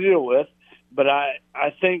what we deal with. But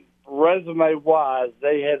I think resume-wise,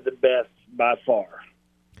 they had the best by far.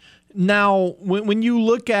 Now, when you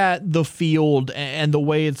look at the field and the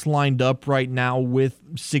way it's lined up right now with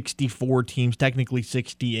 64 teams, technically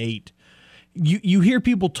 68, you hear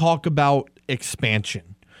people talk about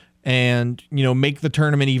expansion and, make the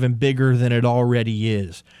tournament even bigger than it already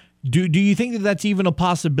is. Do you think that that's even a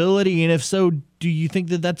possibility? And if so, do you think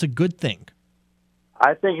that that's a good thing?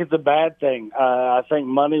 I think it's a bad thing. I think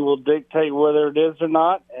money will dictate whether it is or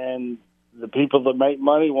not, and the people that make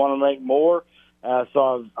money want to make more.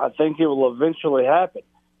 So I think it will eventually happen.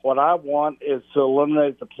 What I want is to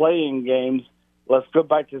eliminate the play-in games. Let's go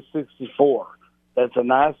back to 64. That's a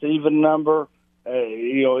nice even number.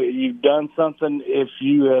 You've done something if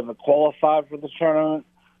you have qualified for the tournament.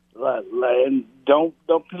 And don't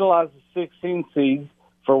penalize the 16 seeds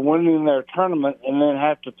for winning their tournament and then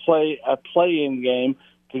have to play a play-in game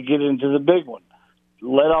to get into the big one.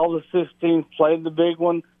 Let all the 16s play the big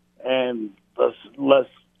one, and let's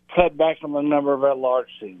cut back on the number of at-large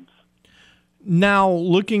teams. Now,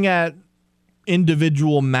 looking at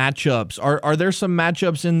individual matchups, are there some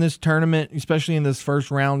matchups in this tournament, especially in this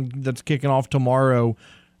first round that's kicking off tomorrow,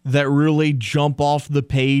 that really jump off the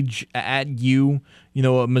page at you?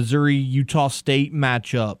 A Missouri-Utah State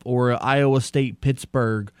matchup or Iowa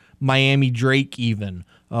State-Pittsburgh, Miami-Drake even.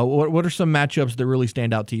 What are some matchups that really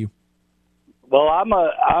stand out to you? Well,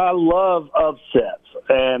 I love upsets,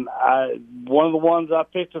 and one of the ones I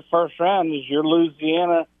picked the first round is your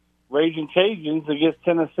Louisiana Raging Cajuns against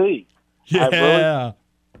Tennessee. Yeah.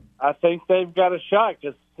 I think they've got a shot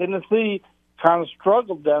because Tennessee kind of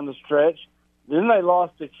struggled down the stretch. Then they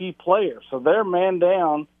lost a key player, so they're man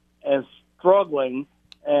down and struggling.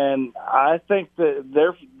 And I think that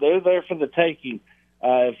they're there for the taking.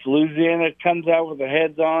 If Louisiana comes out with their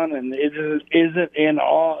heads on and isn't in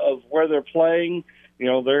awe of where they're playing,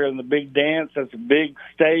 they're in the big dance. That's a big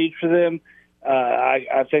stage for them.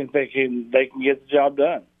 I think they can get the job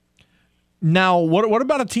done. Now, what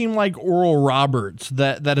about a team like Oral Roberts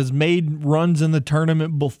that has made runs in the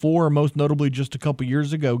tournament before, most notably just a couple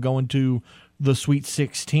years ago, going to the Sweet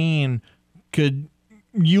 16? Could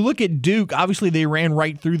you look at Duke? Obviously, they ran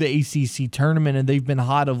right through the ACC tournament, and they've been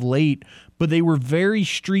hot of late, but they were very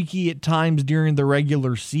streaky at times during the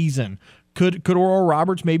regular season. Could Oral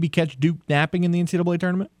Roberts maybe catch Duke napping in the NCAA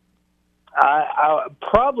tournament? I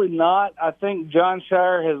probably not. I think John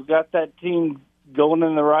Shire has got that team going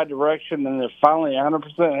in the right direction, and they're finally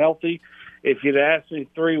 100% healthy. If you'd asked me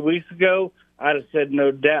 3 weeks ago, I'd have said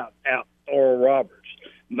no doubt out Oral Roberts.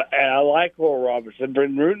 And I like Oral Roberts. I've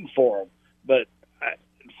been rooting for him. But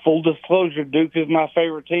full disclosure, Duke is my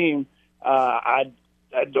favorite team.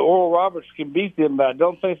 Oral Roberts can beat them, but I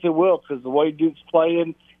don't think they will because the way Duke's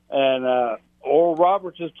playing, and Oral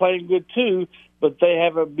Roberts is playing good too, but they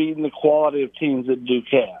haven't beaten the quality of teams that Duke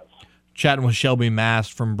has. Chatting with Shelby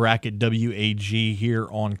Mast from Bracket WAG here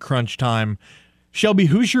on Crunch Time. Shelby,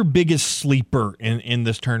 who's your biggest sleeper in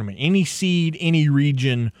this tournament? Any seed, any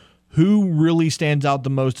region, who really stands out the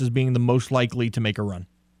most as being the most likely to make a run?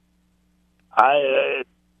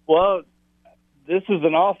 Well, this is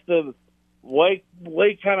an off the way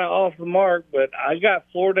kind of off the mark, but I got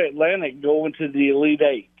Florida Atlantic going to the Elite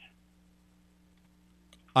Eight.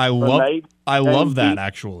 I love that,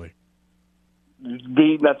 actually.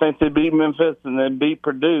 I think they beat Memphis and then beat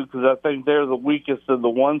Purdue because I think they're the weakest of the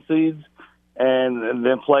one seeds, and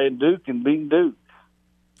then playing Duke and beating Duke.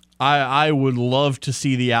 I would love to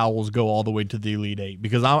see the Owls go all the way to the Elite Eight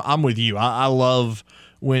because I'm with you. I love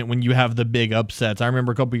when you have the big upsets. I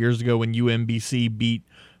remember a couple years ago when UMBC beat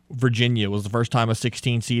Virginia. It was the first time a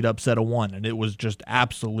 16 seed upset a 1, and it was just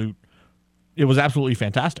absolutely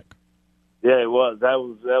fantastic. Yeah, it was. That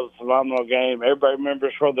was a phenomenal game. Everybody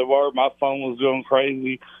remembers where they were. My phone was going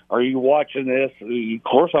crazy. Are you watching this? Of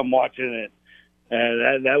course I'm watching it.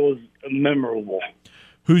 And that was memorable.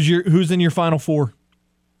 Who's in your Final Four?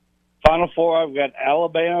 Final Four, I've got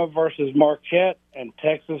Alabama versus Marquette and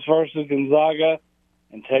Texas versus Gonzaga,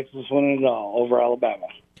 and Texas winning it all over Alabama.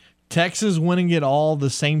 Texas winning it all the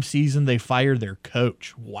same season they fired their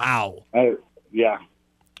coach. Wow. Yeah.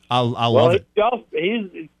 I love it.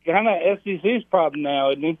 He's kind of SEC's problem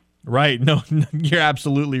now, isn't he? Right. No, you're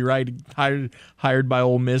absolutely right. Hired by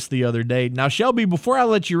Ole Miss the other day. Now, Shelby, before I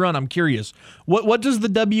let you run, I'm curious. What does the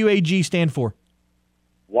WAG stand for?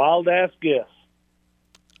 Wild Ass Guess.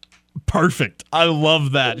 Perfect. I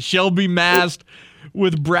love that. Shelby Mast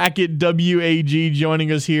with Bracket WAG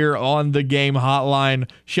joining us here on the Game Hotline.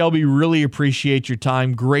 Shelby, really appreciate your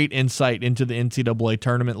time. Great insight into the NCAA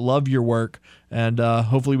tournament. Love your work, and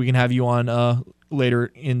hopefully we can have you on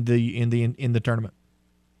later in the tournament.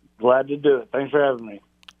 Glad to do it. Thanks for having me.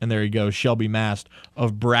 And there you go, Shelby Mast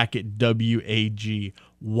of Bracket WAG.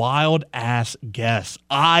 Wild ass guess.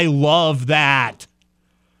 I love that.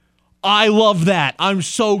 I'm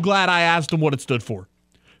so glad I asked him what it stood for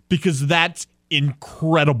because that's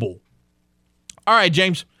incredible. All right,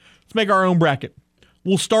 James, let's make our own bracket.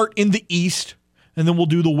 We'll start in the East, and then we'll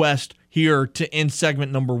do the West here to end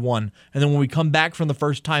segment number 1. And then when we come back from the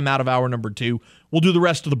first time out of hour number 2, we'll do the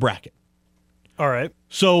rest of the bracket. All right.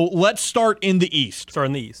 So let's start in the East.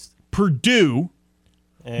 Purdue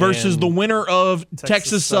versus the winner of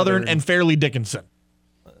Texas Southern and Fairleigh Dickinson.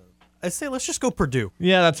 I say let's just go Purdue.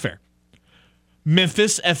 Yeah, that's fair.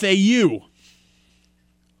 Memphis, FAU.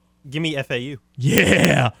 Give me FAU.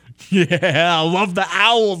 Yeah. I love the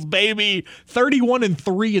Owls, baby.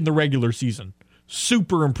 31-3 in the regular season.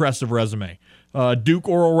 Super impressive resume. Duke,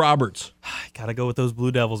 Oral Roberts. Gotta go with those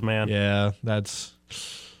Blue Devils, man. Yeah, that's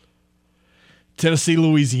Tennessee,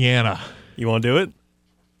 Louisiana. You want to do it?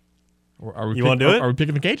 You want to do it? Are we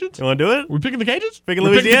picking the Cajuns? You want to do it? Are we picking the Cajuns? Picking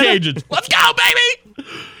Louisiana? Picking the Cajuns. Let's go, baby!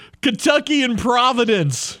 Kentucky and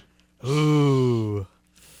Providence. Ooh.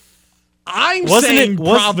 I'm saying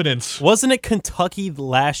Providence. Wasn't it Kentucky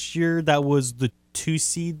last year that was the 2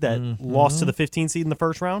 seed that lost to the 15 seed in the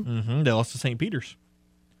first round? Mm-hmm. They lost to St. Peter's.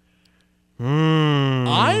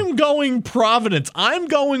 I'm going Providence. I'm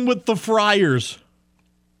going with the Friars.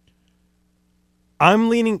 I'm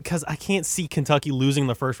leaning because I can't see Kentucky losing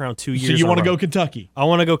the first round 2 years. So you want to go Kentucky? I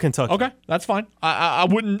want to go Kentucky. Okay, that's fine. I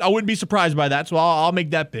wouldn't be surprised by that. So I'll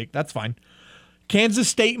make that pick. That's fine. Kansas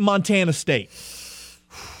State, Montana State.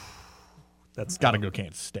 That's got to go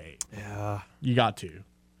Kansas State. Yeah. You got to.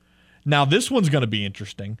 Now, this one's going to be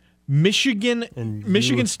interesting. Michigan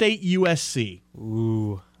State, USC.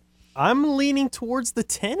 Ooh. I'm leaning towards the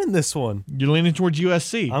 10 in this one. You're leaning towards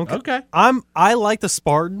USC. Okay. I like the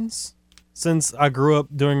Spartans. Since I grew up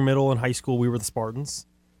during middle and high school, we were the Spartans.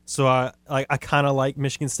 So I kind of like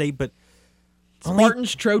Michigan State, but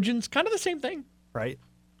Spartans, Trojans, kind of the same thing. Right.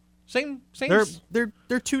 Same.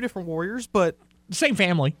 They're two different warriors, but same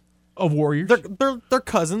family of warriors. They're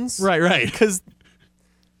cousins. Right. Because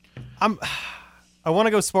I want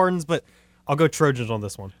to go Spartans, but I'll go Trojans on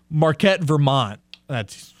this one. Marquette, Vermont.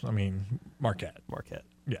 Marquette.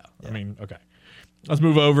 Yeah. Okay. Let's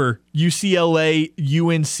move over. UCLA,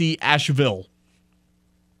 UNC, Asheville.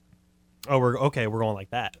 Oh, we're going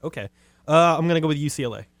like that. Okay. I'm going to go with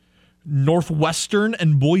UCLA. Northwestern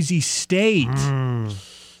and Boise State.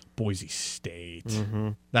 Boise State. Mm-hmm.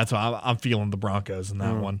 That's why I'm feeling the Broncos in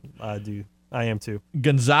that one. I do. I am too.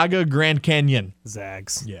 Gonzaga, Grand Canyon.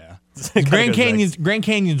 Zags. Yeah. Grand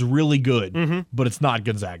Canyon's really good, but it's not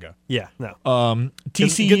Gonzaga. Yeah, no.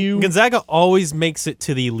 TCU. Gonzaga always makes it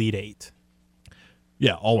to the Elite Eight.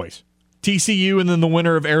 Yeah, always. TCU and then the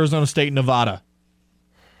winner of Arizona State, Nevada.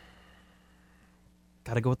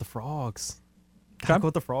 Got to go with the Frogs. Got to go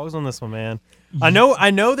with the Frogs on this one, man. I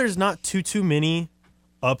know there's not too many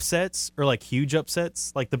upsets or like huge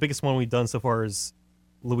upsets. Like the biggest one we've done so far is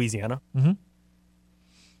Louisiana. Mm-hmm.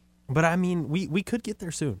 But I mean, we could get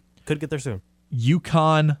there soon.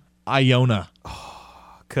 UConn, Iona.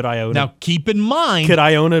 Could Iona? Now keep in mind, could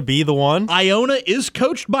Iona be the one? Iona is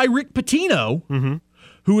coached by Rick Pitino,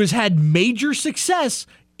 who has had major success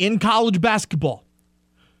in college basketball.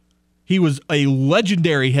 He was a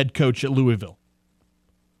legendary head coach at Louisville.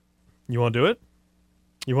 You want to do it?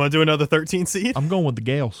 You want to do another 13 seed? I'm going with the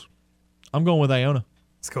Gales. I'm going with Iona.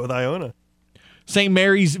 Let's go with Iona. St.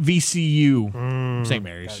 Mary's, VCU. St.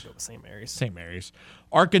 Mary's. Gotta go with St. Mary's. St. Mary's.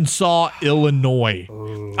 Arkansas, Illinois.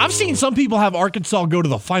 Ooh. I've seen some people have Arkansas go to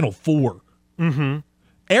the Final Four. Mm-hmm.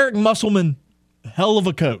 Eric Musselman, hell of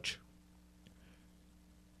a coach.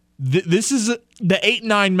 This is the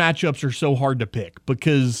 8-9 matchups are so hard to pick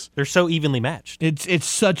because they're so evenly matched. It's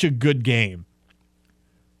such a good game.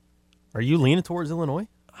 Are you leaning towards Illinois?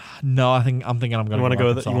 No, I'm thinking I'm going to go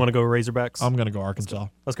Arkansas. You want to go Razorbacks? I'm going to go Arkansas.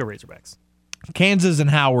 Let's go Razorbacks. Kansas and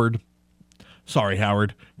Howard. Sorry,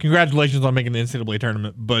 Howard. Congratulations on making the NCAA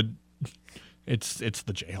tournament, but it's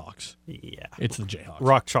the Jayhawks. Yeah. It's the Jayhawks.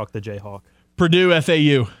 Rock chalk the Jayhawk. Purdue, FAU.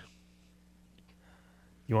 You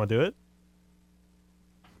want to do it?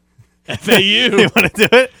 FAU. You want to do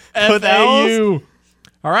it? FAU.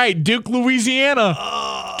 All right, Duke, Louisiana.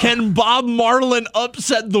 Can Bob Marlin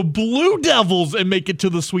upset the Blue Devils and make it to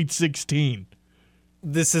the Sweet 16?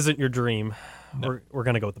 This isn't your dream. No. We're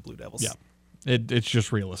going to go with the Blue Devils. Yeah, it's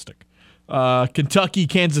just realistic. Kentucky,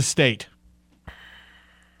 Kansas State.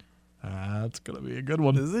 That's going to be a good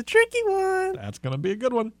one. This is a tricky one. That's going to be a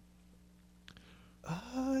good one.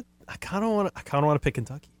 I kind of want to pick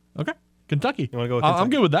Kentucky. Okay, Kentucky. You want to go with Kentucky? I'm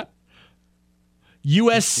good with that.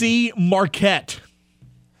 USC, Marquette.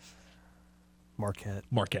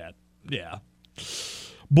 Marquette. Yeah.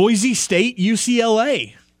 Boise State,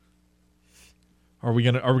 UCLA. Are we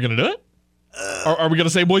gonna do it? Are we gonna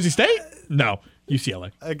say Boise State? No,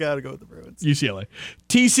 UCLA. I gotta go with the Bruins. UCLA.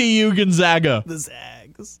 TCU, Gonzaga. The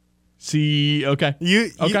Zags. Okay.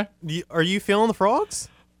 Are you feeling the Frogs?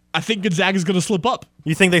 I think Gonzaga's gonna slip up.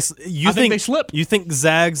 You think they slip? You think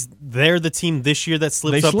Zags? They're the team this year that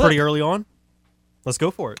slips up pretty early on. Let's go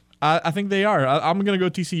for it. I think they are. I'm going to go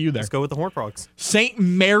TCU there. Let's go with the Horned Frogs. St.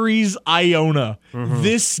 Mary's, Iona. Mm-hmm.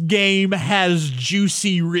 This game has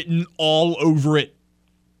juicy written all over it.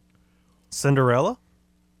 Cinderella?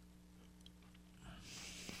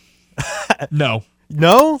 No.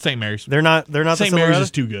 No? St. Mary's. They're not St. Mary's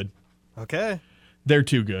is too good. Okay. They're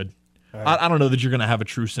too good. Right. I don't know that you're going to have a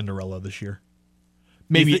true Cinderella this year.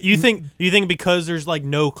 Maybe you think because there's like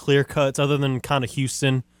no clear cuts other than kind of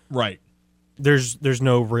Houston. Right. There's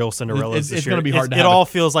no real Cinderellas this year. It's going to be hard to have. It all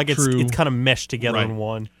feels like it's kind of meshed together right. in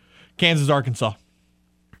one. Kansas, Arkansas.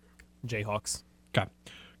 Jayhawks. Okay.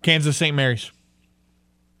 Kansas, St. Mary's.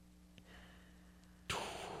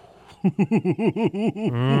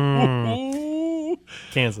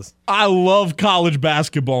 Kansas. I love college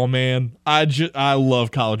basketball, man. I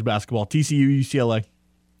love college basketball. TCU, UCLA.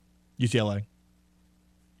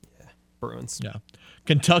 Yeah. Bruins. Yeah.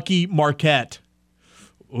 Kentucky, Marquette.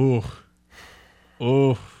 Ooh.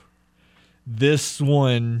 This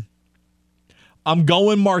one, I'm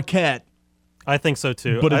going Marquette. I think so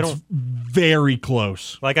too. But it's very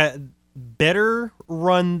close. Like better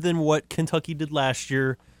run than what Kentucky did last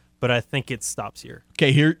year, but I think it stops here.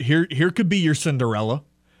 Okay, here could be your Cinderella.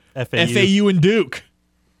 FAU. FAU and Duke.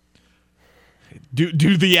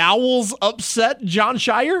 Do the Owls upset John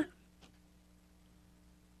Shire?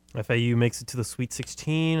 FAU makes it to the Sweet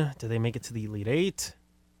 16. Do they make it to the Elite 8?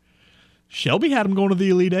 Shelby had him going to the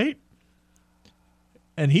Elite 8.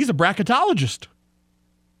 And he's a bracketologist.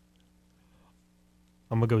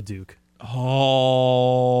 I'm going to go Duke.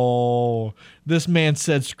 Oh, this man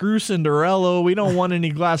said, screw Cinderella. We don't want any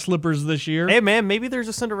glass slippers this year. Hey, man, maybe there's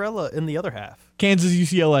a Cinderella in the other half. Kansas,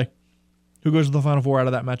 UCLA. Who goes to the Final Four out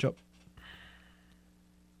of that matchup?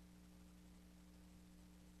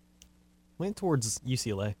 Lean towards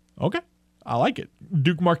UCLA. Okay. I like it.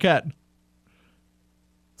 Duke Marquette.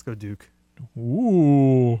 Let's go Duke.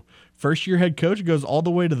 Ooh. First-year head coach goes all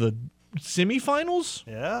the way to the semifinals?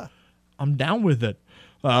 Yeah. I'm down with it.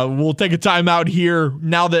 We'll take a timeout here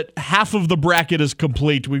now that half of the bracket is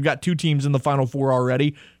complete. We've got 2 teams in the Final Four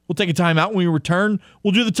already. We'll take a timeout. When we return,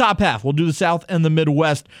 we'll do the top half. We'll do the South and the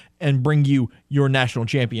Midwest and bring you your national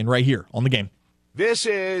champion right here on The Game. This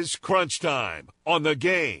is Crunch Time on The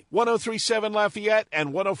Game. 103.7 Lafayette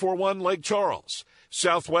and 104.1 Lake Charles.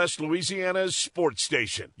 Southwest Louisiana's sports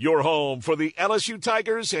station. Your home for the LSU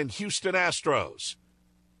Tigers and Houston Astros.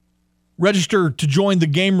 Register to join the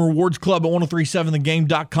Game Rewards Club at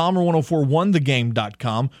 1037thegame.com or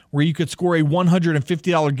 1041thegame.com, where you could score a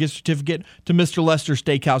 $150 gift certificate to Mr. Lester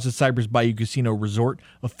Steakhouse at Cypress Bayou Casino Resort,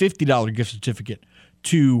 a $50 gift certificate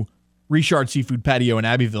to Richard Seafood Patio in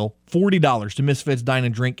Abbeville, $40 to Misfits Dine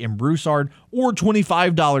and Drink in Broussard, or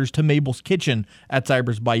 $25 to Mabel's Kitchen at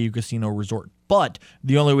Cypress Bayou Casino Resort. But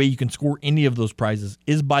the only way you can score any of those prizes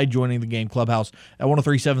is by joining the Game Clubhouse at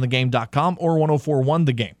 1037thegame.com or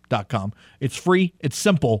 1041thegame.com. It's free. It's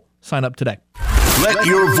simple. Sign up today. Let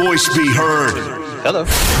your voice be heard. Hello.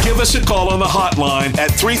 Give us a call on the hotline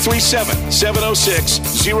at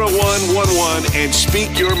 337-706-0111 and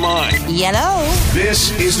speak your mind. Hello.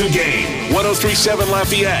 This is The Game. 1037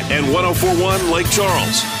 Lafayette and 1041 Lake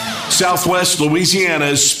Charles. Southwest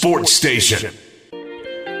Louisiana's sports station.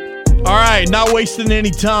 All right, not wasting any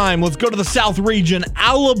time. Let's go to the South region,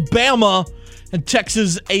 Alabama and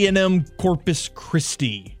Texas A&M Corpus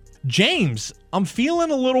Christi. James, I'm feeling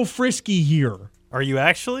a little frisky here. Are you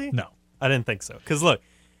actually? No. I didn't think so. Because look,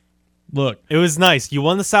 it was nice. You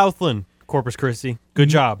won the Southland, Corpus Christi. Good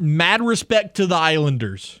job. Mad respect to the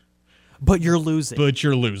Islanders. But you're losing.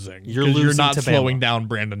 You're losing. You're losing You're not to slowing Bama. down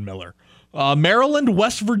Brandon Miller. Maryland,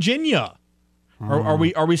 West Virginia. Are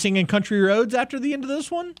we singing Country Roads after the end of this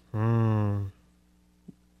one?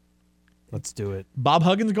 Let's do it. Bob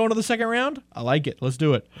Huggins going to the second round? I like it. Let's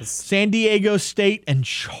do it. San Diego State and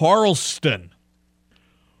Charleston.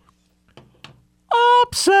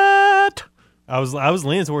 Upset. I was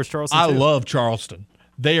leaning towards Charleston, I too. love Charleston.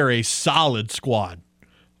 They are a solid squad.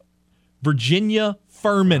 Virginia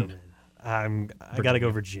Furman. I got to go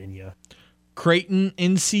Virginia. Creighton,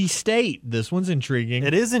 NC State. This one's intriguing.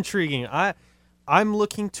 It is intriguing. I'm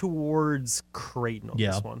looking towards Creighton on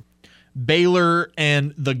this one. Baylor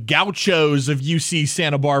and the Gauchos of UC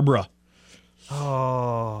Santa Barbara.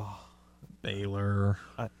 Oh. Baylor.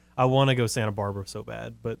 I want to go Santa Barbara so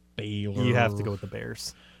bad, but Baylor. You have to go with the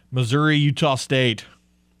Bears. Missouri, Utah State.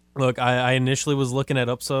 Look, I initially was looking at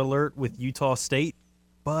upset alert with Utah State,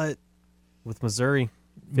 but with Missouri,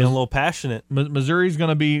 feeling a little passionate. Missouri's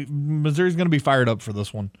gonna be fired up for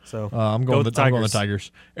this one. So I'm going with the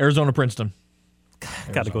Tigers. Arizona, Princeton.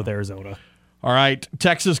 Got to go with Arizona. All right,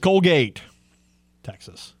 Texas, Colgate.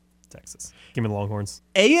 Texas. Give me the Longhorns.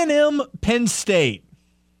 A&M, Penn State.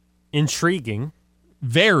 Intriguing.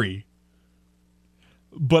 Very.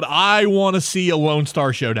 But I want to see a Lone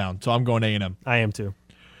Star showdown, so I'm going A&M. I am too.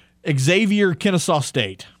 Xavier, Kennesaw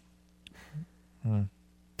State.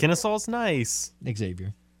 Kennesaw's nice.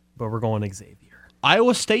 Xavier. But we're going Xavier.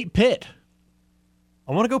 Iowa State, Pitt.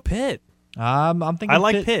 I want to go Pitt. I'm thinking I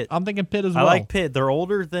like Pitt. I'm thinking Pitt as well. I like Pitt. They're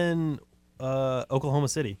older than Oklahoma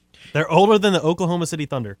City. They're older than the Oklahoma City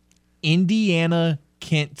Thunder. Indiana,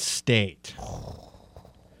 Kent State.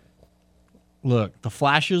 Look, the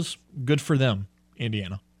Flashes, good for them,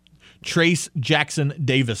 Indiana. Trace Jackson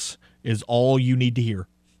Davis is all you need to hear.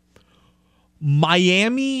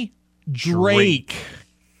 Miami, Drake.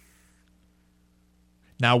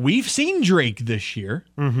 Now, we've seen Drake this year.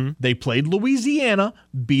 Mm-hmm. They played Louisiana,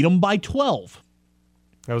 beat them by 12.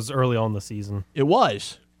 That was early on in the season. It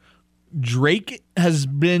was. Drake has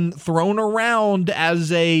been thrown around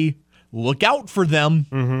as a look out for them.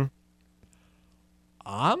 Mm-hmm.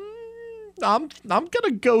 I'm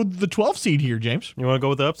gonna go the 12 seed here, James. You want to go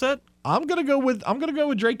with the upset? I'm gonna go with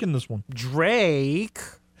Drake in this one. Drake.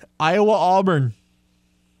 Iowa, Auburn.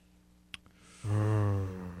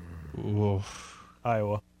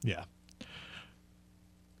 Iowa. Yeah.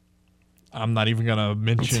 I'm not even gonna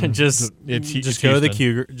mention. Just go the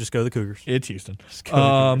Cougar. Just go the Cougars. It's Houston. Go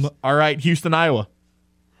the Cougars. All right, Houston, Iowa.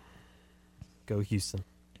 Go Houston.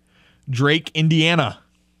 Drake, Indiana.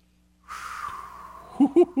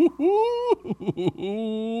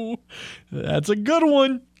 That's a good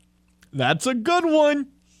one. That's a good one.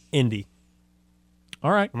 Indy.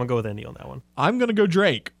 All right. I'm gonna go with Indy on that one. I'm gonna go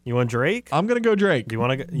Drake. You want Drake? I'm gonna go Drake. Do you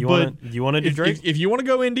want to? You want to do Drake? If you want to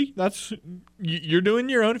go Indy, that's you're doing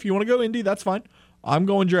your own. If you want to go Indy, that's fine. I'm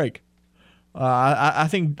going Drake. I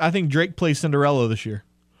think Drake plays Cinderella this year.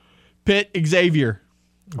 Pitt, Xavier.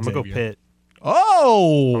 I'm gonna go Pitt.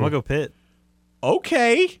 Oh, I'm gonna go Pitt.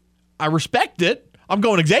 Okay, I respect it. I'm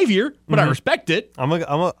going Xavier, but I respect it. I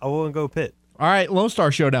want to go Pitt. All right, Lone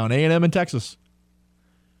Star Showdown, A&M and Texas.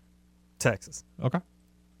 Texas. Okay,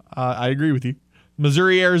 I agree with you.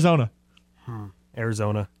 Missouri, Arizona.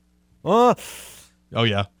 Arizona. Oh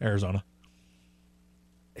yeah, Arizona.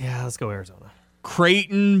 Yeah, let's go Arizona.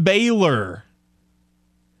 Creighton, Baylor.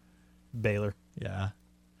 Baylor. Yeah.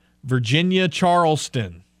 Virginia,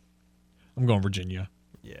 Charleston. I'm going Virginia.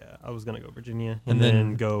 Yeah, I was gonna go Virginia, and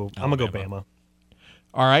then go. I'm gonna go Bama.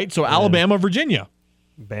 All right, so Alabama, Virginia.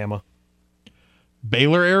 Bama.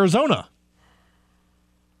 Baylor, Arizona.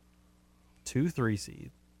 2-3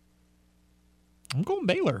 seed. I'm going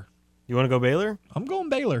Baylor. You want to go Baylor? I'm going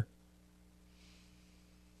Baylor.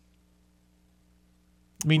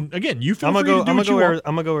 I mean, again, you feel free to do what you want.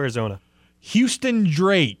 I'm gonna go Arizona. Houston,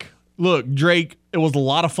 Drake. Look, Drake, it was a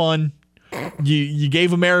lot of fun. You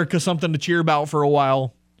gave America something to cheer about for a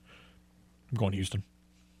while. I'm going Houston.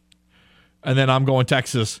 And then I'm going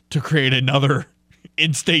Texas to create another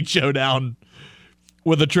in-state showdown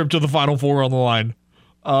with a trip to the Final Four on the line.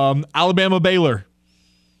 Alabama, Baylor.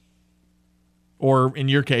 Or, in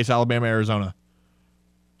your case, Alabama, Arizona.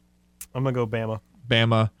 I'm going to go Bama.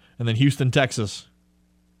 Bama. And then Houston, Texas.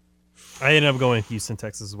 I ended up going Houston,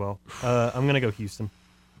 Texas as well. I'm going to go Houston.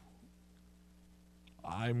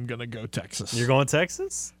 I'm going to go Texas. You're going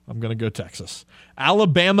Texas? I'm going to go Texas.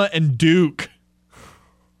 Alabama and Duke.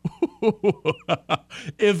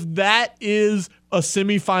 If that is a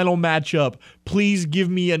semifinal matchup, please give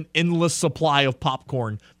me an endless supply of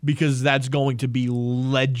popcorn because that's going to be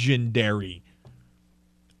legendary.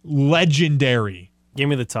 Legendary. Give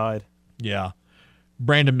me the Tide. Yeah.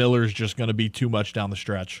 Brandon Miller is just going to be too much down the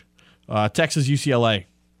stretch. Texas, UCLA.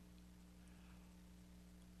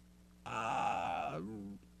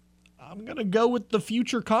 I'm going to go with the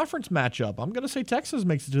future conference matchup. I'm going to say Texas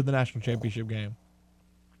makes it to the national championship game.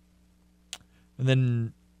 And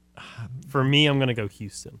then, for me, I'm going to go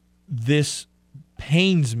Houston. This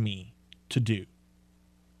pains me to do.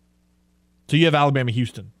 So you have Alabama,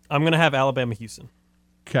 Houston. I'm going to have Alabama, Houston.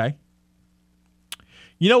 Okay.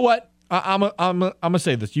 You know what? I'm gonna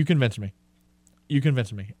say this. You convince me.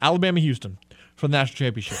 Alabama, Houston for the national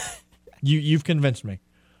championship. You've convinced me.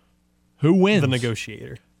 Who wins? The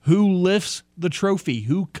negotiator. Who lifts the trophy?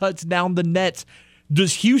 Who cuts down the nets?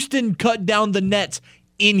 Does Houston cut down the nets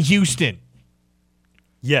in Houston?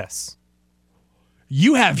 Yes.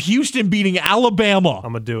 You have Houston beating Alabama.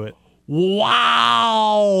 I'm going to do it.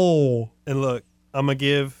 Wow. And look, I'm going to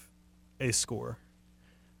give a score.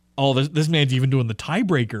 Oh, this man's even doing the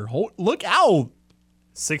tiebreaker. Look out.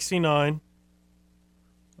 69-65.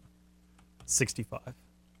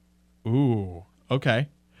 Ooh, okay.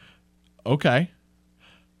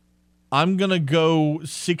 I'm going to go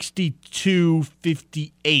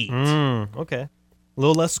 62-58. Okay. A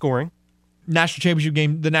little less scoring. The national championship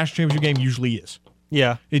game usually is.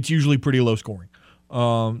 Yeah. It's usually pretty low scoring.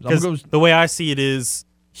 The way I see it is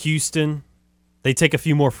Houston, they take a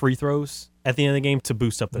few more free throws at the end of the game to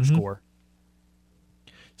boost up their score.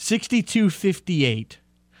 62-58.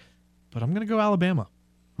 But I'm going to go Alabama.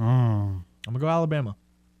 I'm going to go Alabama.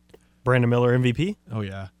 Brandon Miller MVP? Oh,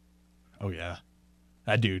 yeah.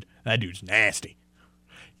 That dude's nasty.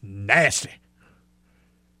 Nasty.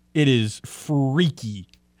 It is freaky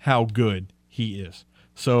how good he is.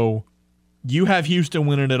 So you have Houston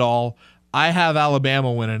winning it all. I have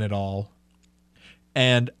Alabama winning it all.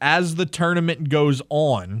 And as the tournament goes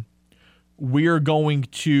on, we're going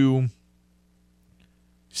to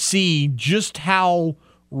see just how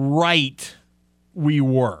right we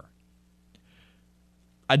were.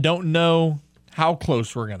 I don't know how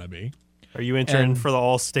close we're going to be. Are you entering for the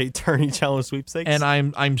All-State Tourney Challenge sweepstakes? And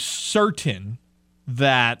I'm certain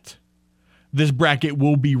that this bracket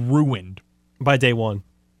will be ruined by day one.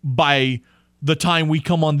 By the time we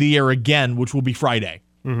come on the air again, which will be Friday.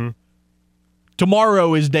 Mm-hmm.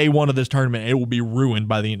 Tomorrow is day one of this tournament. It will be ruined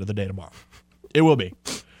by the end of the day tomorrow. It will be.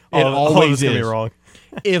 It always is. Gonna be wrong.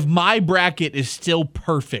 if my bracket is still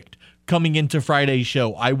perfect coming into Friday's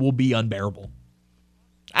show, I will be unbearable.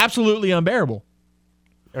 Absolutely unbearable.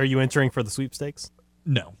 Are you entering for the sweepstakes?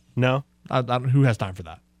 No. No? Who has time for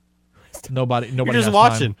that? Nobody You're just has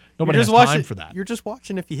watching. time. Nobody You're has just watching. time for that. You're just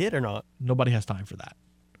watching if you hit or not. Nobody has time for that.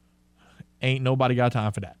 Ain't nobody got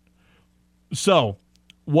time for that. So,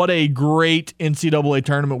 what a great NCAA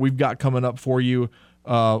tournament we've got coming up for you.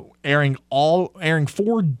 Airing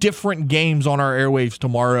 4 different games on our airwaves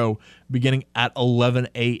tomorrow, beginning at 11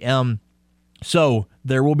 a.m. So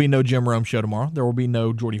there will be no Jim Rome show tomorrow. There will be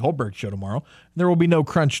no Jordy Holberg show tomorrow. There will be no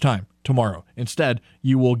Crunch Time tomorrow. Instead,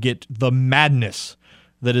 you will get the madness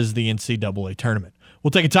that is the NCAA tournament.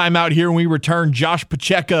 We'll take a time out here when we return. Josh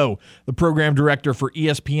Pacheco, the program director for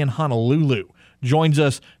ESPN Honolulu, joins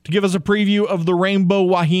us to give us a preview of the Rainbow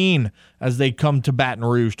Wahine as they come to Baton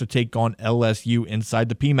Rouge to take on LSU inside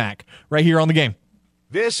the PMAC. Right here on The Game.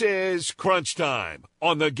 This is Crunch Time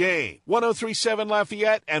on The Game. 103.7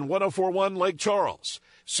 Lafayette and 104.1 Lake Charles.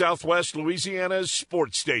 Southwest Louisiana's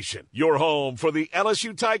sports station. Your home for the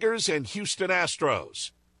LSU Tigers and Houston Astros.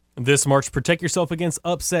 This March, protect yourself against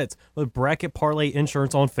upsets with Bracket Parlay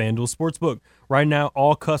Insurance on FanDuel Sportsbook. Right now,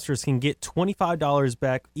 all customers can get $25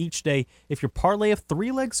 back each day if your parlay of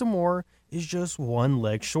 3 legs or more is just 1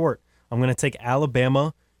 leg short. I'm going to take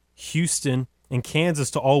Alabama, Houston, and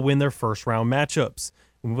Kansas to all win their first-round matchups.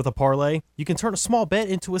 And with a parlay, you can turn a small bet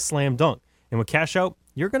into a slam dunk. And with cash out,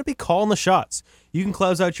 you're going to be calling the shots. You can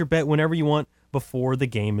close out your bet whenever you want before the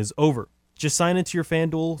game is over. Just sign into your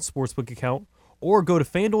FanDuel Sportsbook account or go to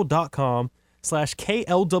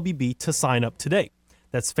FanDuel.com/KLWB to sign up today.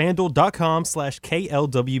 That's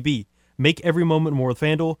FanDuel.com/KLWB. Make every moment more with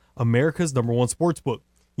FanDuel, America's #1 sportsbook.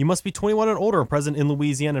 You must be 21 and older and present in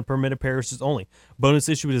Louisiana and permitted parishes only. Bonus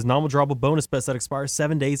issued is non-withdrawable bonus bets that expire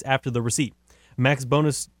 7 days after the receipt. Max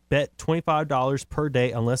bonus bet $25 per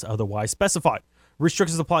day unless otherwise specified.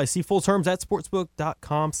 Restrictions apply. See full terms at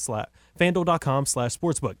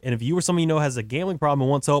FanDuel.com/sportsbook. And if you or someone you know has a gambling problem and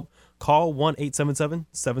wants help, call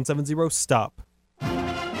 1-877-770-STOP.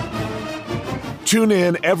 Tune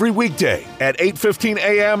in every weekday at 8:15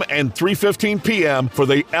 a.m. and 3:15 p.m. for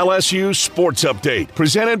the LSU Sports Update,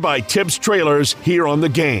 presented by Tibbs Trailers here on The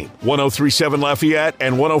Game. 103.7 Lafayette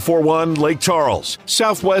and 104.1 Lake Charles,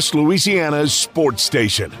 Southwest Louisiana's sports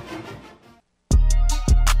station.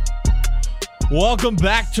 Welcome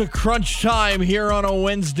back to Crunch Time here on a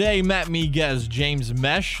Wednesday. Matt Miguez, James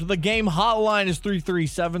Meche. The Game hotline is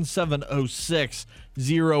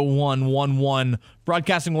 337-706-0111.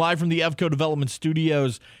 Broadcasting live from the EVCO Development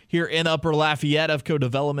Studios here in Upper Lafayette. EVCO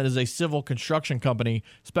Development is a civil construction company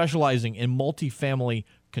specializing in multifamily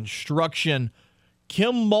construction.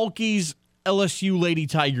 Kim Mulkey's LSU Lady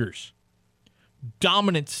Tigers.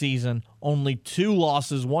 Dominant season, only 2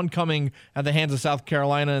 losses, one coming at the hands of South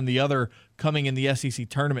Carolina and the other coming in the SEC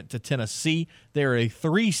tournament to Tennessee. They're a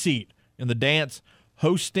 3 seed in the dance,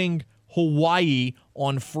 hosting Hawaii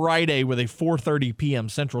on Friday with a 4:30 p.m.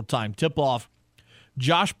 Central Time tip-off.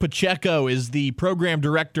 Josh Pacheco is the program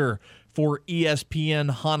director for ESPN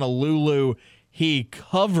Honolulu. He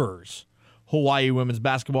covers Hawaii women's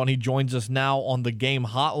basketball, and he joins us now on the Game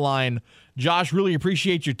hotline. Josh, really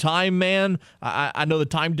appreciate your time, man. I know the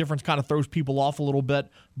time difference kind of throws people off a little bit,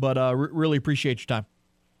 but really appreciate your time.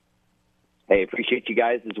 Hey, appreciate you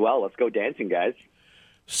guys as well. Let's go dancing, guys.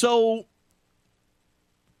 So,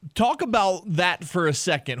 talk about that for a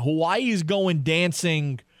second. Hawaii's going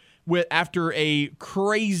dancing after a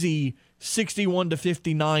crazy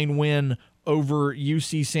 61-59 win over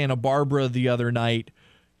UC Santa Barbara the other night.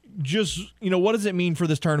 Just, what does it mean for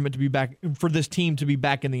this tournament to be back, for this team to be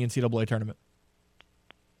back in the NCAA tournament?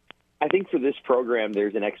 I think for this program,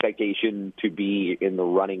 there's an expectation to be in the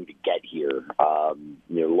running to get here.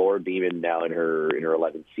 Laura Beeman now in her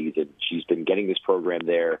 11th season, she's been getting this program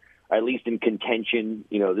there, at least in contention.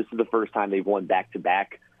 This is the first time they've won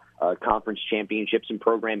back-to-back conference championships in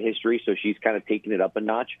program history, so she's kind of taken it up a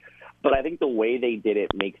notch. But I think the way they did it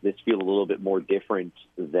makes this feel a little bit more different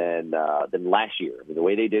than last year. I mean, the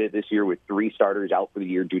way they did it this year with 3 starters out for the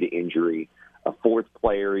year due to injury, a 4th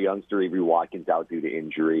player, youngster Avery Watkins, out due to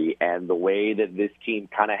injury, and the way that this team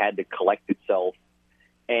kind of had to collect itself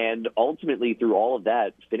and ultimately through all of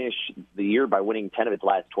that finish the year by winning 10 of its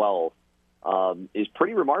last 12 is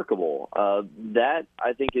pretty remarkable. That,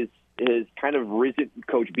 I think, has kind of risen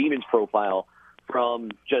Coach Beeman's profile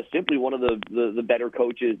from just simply one of the better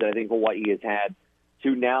coaches that I think Hawaii has had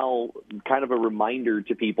to now kind of a reminder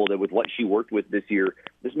to people that with what she worked with this year,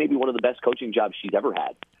 this may be one of the best coaching jobs she's ever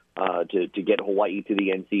had to get Hawaii to the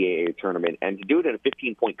NCAA tournament and to do it in a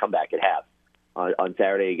 15-point comeback at half. on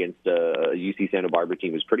Saturday against a UC Santa Barbara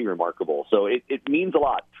team was pretty remarkable. So it means a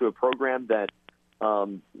lot to a program that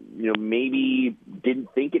maybe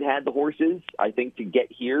didn't think it had the horses, I think, to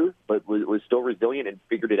get here, but was still resilient and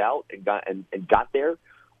figured it out and got there.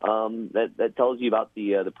 That tells you about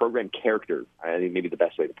the program character. I think maybe the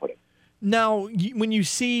best way to put it. Now, when you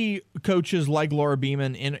see coaches like Laura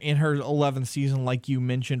Beeman in her 11th season, like you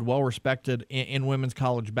mentioned, well-respected in women's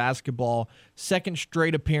college basketball, second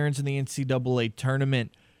straight appearance in the NCAA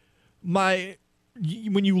tournament,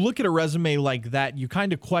 when you look at a resume like that, you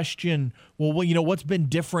kind of question, well, what's been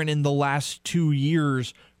different in the last 2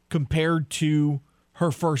 years compared to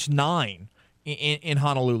her first 9 in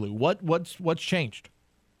Honolulu? What's changed?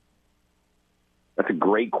 That's a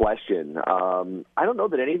great question. I don't know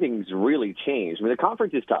that anything's really changed. I mean, the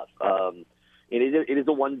conference is tough. It is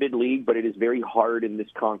a one-bid league, but it is very hard in this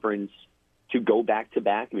conference to go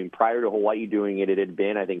back-to-back. I mean, prior to Hawaii doing it, it had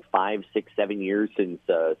been, I think, 5, 6, 7 years since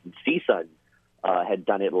CSUN had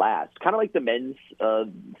done it last. Kind of like the men's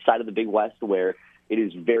side of the Big West, where it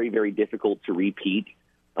is very, very difficult to repeat.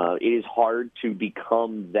 It is hard to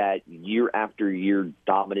become that year-after-year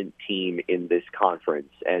dominant team in this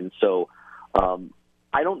conference. And so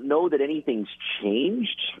I don't know that anything's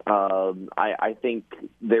changed. I think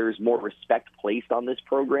there's more respect placed on this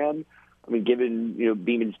program. I mean, given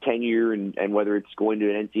Beeman's tenure and whether it's going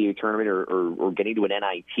to an NCAA tournament or getting to an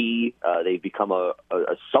NIT, they've become a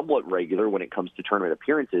somewhat regular when it comes to tournament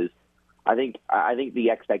appearances. I think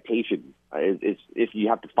the expectation is if you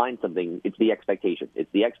have to find something, it's the expectation.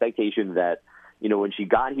 It's the expectation that when she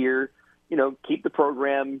got here, keep the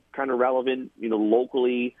program kind of relevant,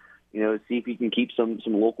 locally. See if you can keep some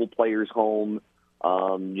local players home.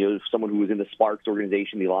 Someone who was in the Sparks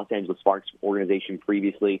organization, the Los Angeles Sparks organization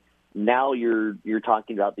previously. Now you're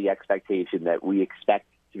talking about the expectation that we expect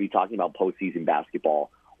to be talking about postseason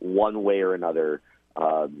basketball one way or another.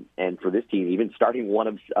 And for this team, even starting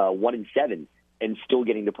 1-7 and still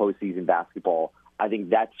getting to postseason basketball, I think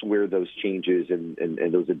that's where those changes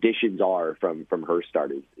and those additions are from her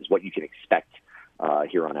start is what you can expect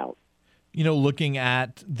here on out. Looking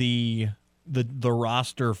at the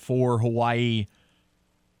roster for Hawaii,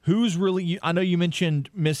 who's really, I know you mentioned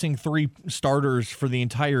missing 3 starters for the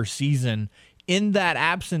entire season. In that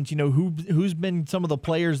absence, who's been some of the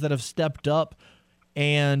players that have stepped up,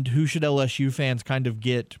 and who should LSU fans kind of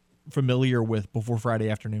get familiar with before Friday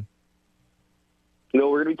afternoon?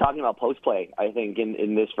 We're going to be talking about post play, I think,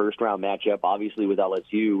 in this first round matchup, obviously with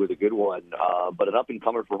LSU, with a good one. But an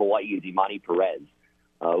up-and-comer for Hawaii is Imani Perez,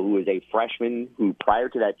 who is a freshman who, prior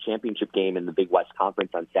to that championship game in the Big West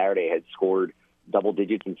Conference on Saturday, had scored double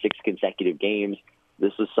digits in 6 consecutive games.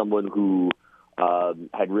 This was someone who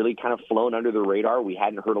had really kind of flown under the radar. We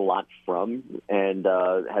hadn't heard a lot from, and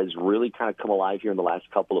has really kind of come alive here in the last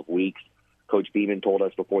couple of weeks. Coach Beeman told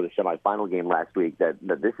us before the semifinal game last week that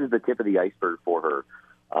this is the tip of the iceberg for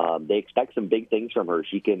her. They expect some big things from her.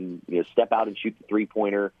 She can step out and shoot the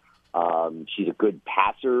three-pointer. She's a good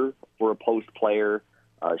passer for a post player.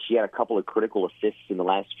 She had a couple of critical assists in the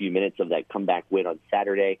last few minutes of that comeback win on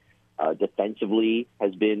Saturday. Defensively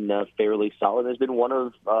has been fairly solid. Has been one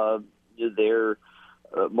of their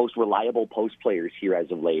most reliable post players here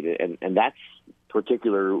as of late, and that's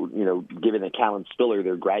particular. Given that Callan Spiller,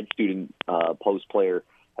 their grad student post player,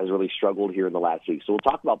 has really struggled here in the last week. So we'll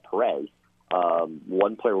talk about Perez,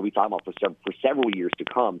 one player we'll be talking about for several years to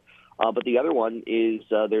come. But the other one is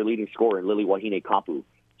their leading scorer, Lily Wahine Kapu.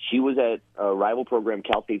 She was at a rival program,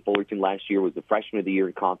 Cal State Fullerton, last year, was the freshman of the year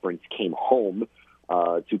in conference, came home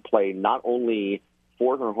to play not only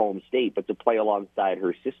for her home state, but to play alongside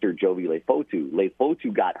her sister, Jovi Lefotu.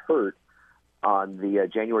 Lefotu got hurt on the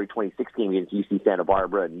January 26th game against UC Santa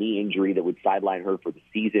Barbara, a knee injury that would sideline her for the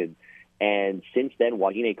season. And since then,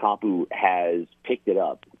 Wahine Kapu has picked it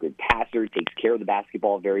up. Good passer, takes care of the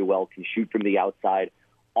basketball very well, can shoot from the outside,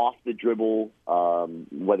 off the dribble,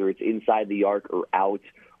 whether it's inside the arc or out.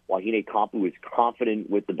 Wahine Kapu is confident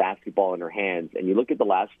with the basketball in her hands. And you look at the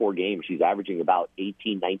last 4 games, she's averaging about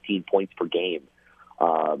 18, 19 points per game,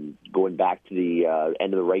 going back to the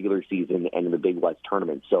end of the regular season and in the Big West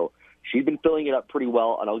tournament. So she's been filling it up pretty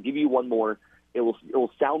well. And I'll give you one more. It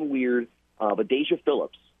will sound weird, but Deja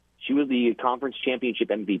Phillips, she was the conference championship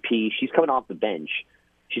MVP. She's coming off the bench.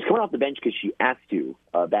 She's coming off the bench because she asked to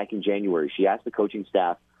back in January. She asked the coaching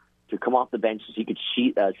staff to come off the bench so she could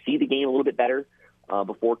see the game a little bit better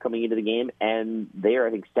before coming into the game. And they're,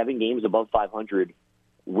 I think, 7 games above 500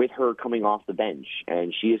 with her coming off the bench.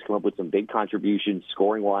 And she has come up with some big contributions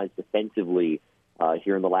scoring-wise, defensively,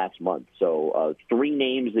 here in the last month. So 3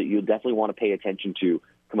 names that you'll definitely want to pay attention to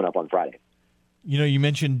coming up on Friday. You know, you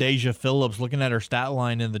mentioned Deja Phillips. Looking at her stat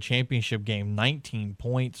line in the championship game, 19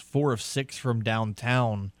 points, 4 of 6 from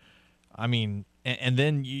downtown. I mean, and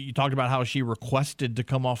then you talked about how she requested to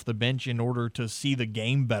come off the bench in order to see the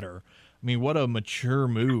game better. I mean, what a mature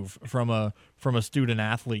move from a student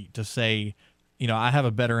athlete to say, you know, I have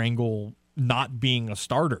a better angle not being a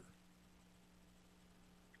starter.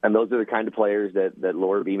 And those are the kind of players that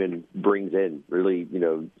Laura Beeman brings in, really, you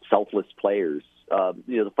know, selfless players.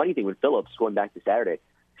 You know, the funny thing with Phillips, going back to Saturday,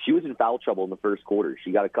 she was in foul trouble in the first quarter.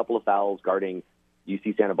 She got a couple of fouls guarding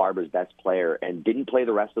UC Santa Barbara's best player and didn't play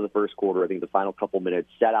the rest of the first quarter. I think the final couple minutes,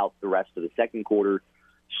 sat out the rest of the second quarter.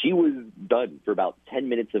 She was done for about 10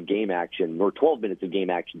 minutes of game action, or 12 minutes of game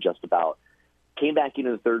action just about. Came back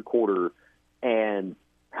into the third quarter and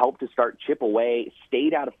helped to start chip away,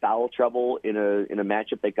 stayed out of foul trouble in a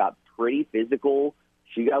matchup that got pretty physical.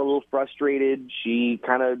 She got a little frustrated. She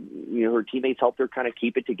kind of, you know, her teammates helped her kind of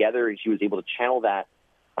keep it together, and she was able to channel that,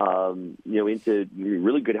 you know, into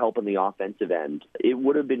really good help on the offensive end. It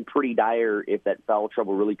would have been pretty dire if that foul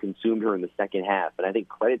trouble really consumed her in the second half. And I think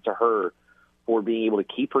credit to her for being able to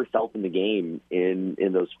keep herself in the game in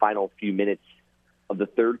those final few minutes of the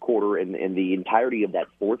third quarter and the entirety of that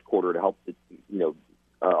fourth quarter to help, you know,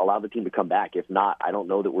 allow the team to come back. If not, I don't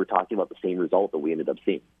know that we're talking about the same result that we ended up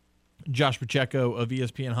seeing. Josh Pacheco of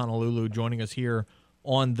ESPN Honolulu joining us here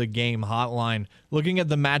on the Game Hotline. Looking at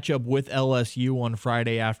the matchup with LSU on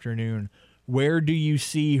Friday afternoon, where do you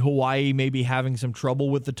see Hawaii maybe having some trouble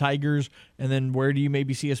with the Tigers, and then where do you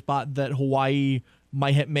maybe see a spot that Hawaii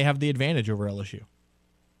may have the advantage over LSU?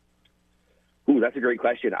 Ooh, that's a great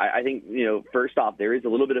question. I think, you know, first off, there is a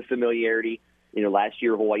little bit of familiarity. You know, last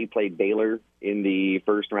year Hawaii played Baylor in the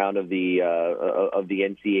first round of the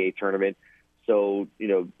NCAA tournament. So, you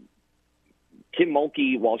know, Kim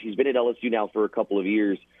Mulkey, while she's been at LSU now for a couple of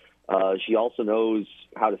years, she also knows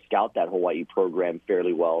how to scout that Hawaii program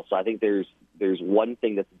fairly well. So I think there's one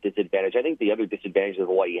thing that's a disadvantage. I think the other disadvantage that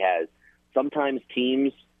Hawaii has, sometimes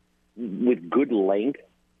teams with good length,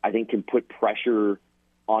 I think, can put pressure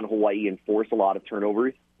on Hawaii and force a lot of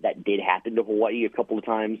turnovers. That did happen to Hawaii a couple of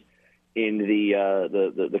times in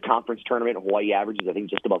the conference tournament. Hawaii averages, I think,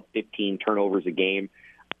 just about 15 turnovers a game.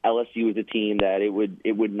 LSU is a team that it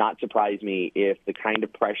would not surprise me if the kind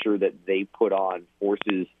of pressure that they put on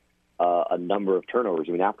forces a number of turnovers.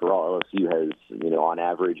 I mean, after all, LSU has, you know, on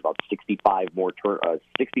average about 65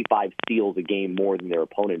 steals a game more than their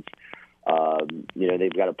opponents. You know,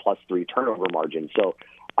 they've got a +3 turnover margin. So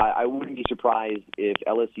I wouldn't be surprised if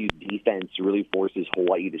LSU's defense really forces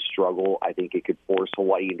Hawaii to struggle. I think it could force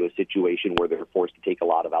Hawaii into a situation where they're forced to take a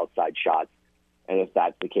lot of outside shots. And if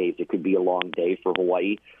that's the case, it could be a long day for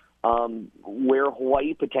Hawaii. Where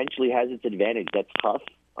Hawaii potentially has its advantage, that's tough.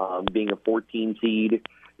 Being a 14 seed,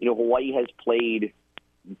 you know, Hawaii has played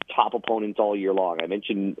top opponents all year long. I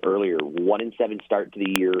mentioned earlier, 1-7 start to the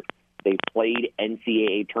year. They've played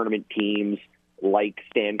NCAA tournament teams like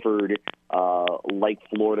Stanford, like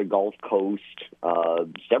Florida Gulf Coast,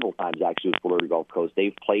 several times actually with Florida Gulf Coast.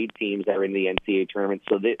 They've played teams that are in the NCAA tournament,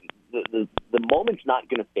 so the moment's not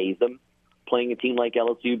going to faze them playing a team like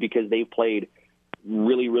LSU because they've played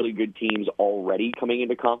really, really good teams already coming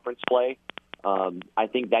into conference play. I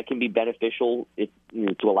think that can be beneficial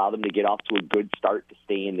to allow them to get off to a good start to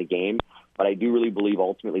stay in the game. But I do really believe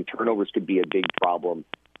ultimately turnovers could be a big problem.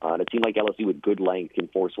 And a team like LSU with good length can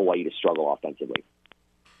force Hawaii to struggle offensively.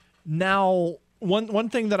 Now, one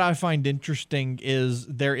thing that I find interesting is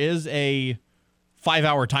there is a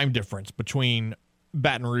 5-hour time difference between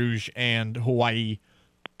Baton Rouge and Hawaii.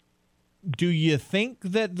 Do you think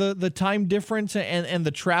that the time difference and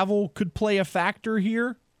the travel could play a factor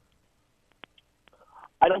here?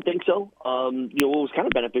 I don't think so. What was kind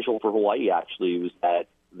of beneficial for Hawaii actually was that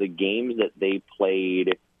the games that they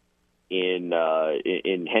played in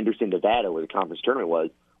Henderson, Nevada, where the conference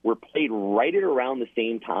tournament were played right at around the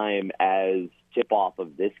same time as tip-off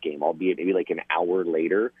of this game, albeit maybe like an hour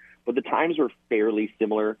later. But the times were fairly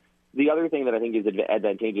similar. The other thing that I think is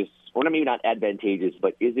advantageous, or maybe not advantageous,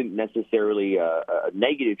 but isn't necessarily a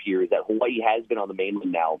negative here, is that Hawaii has been on the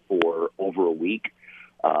mainland now for over a week.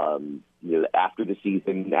 After the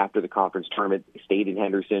season, after the conference tournament, they stayed in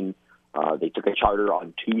Henderson. They took a charter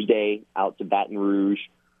on Tuesday out to Baton Rouge.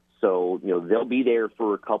 So, they'll be there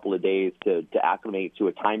for a couple of days to acclimate to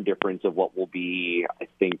a time difference of what will be, I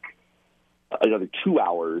think, another 2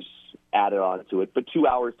 hours added on to it. But 2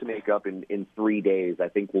 hours to make up in 3 days, I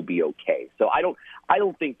think will be okay. So I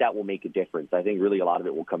don't think that will make a difference. I think really a lot of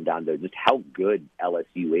it will come down to just how good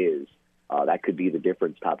LSU is. That could be the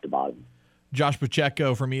difference top to bottom. Josh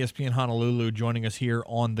Pacheco from ESPN Honolulu joining us here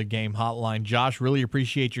on the Game Hotline. Josh, really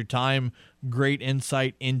appreciate your time. Great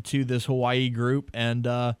insight into this Hawaii group. And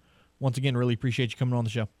once again, really appreciate you coming on the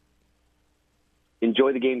show.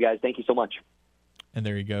 Enjoy the game, guys. Thank you so much. And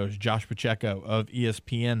there he goes, Josh Pacheco of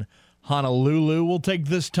ESPN Honolulu. We'll take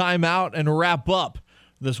this time out and wrap up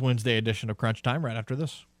this Wednesday edition of Crunch Time right after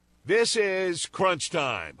this. This is Crunch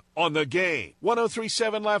Time on the Game.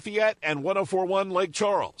 103.7 Lafayette and 104.1 Lake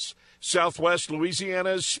Charles, Southwest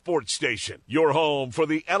Louisiana's sports station. Your home for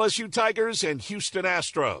the LSU Tigers and Houston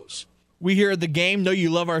Astros. We here at the Game know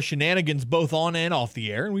you love our shenanigans both on and off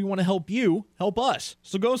the air, and we want to help you help us.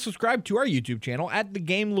 So go subscribe to our YouTube channel at The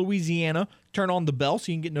Game Louisiana. Turn on the bell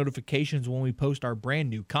so you can get notifications when we post our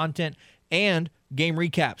brand new content and game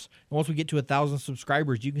recaps. And once we get to 1,000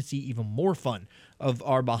 subscribers, you can see even more fun of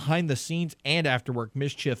our behind-the-scenes and after-work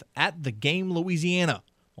mischief at The Game Louisiana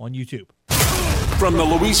on YouTube. From the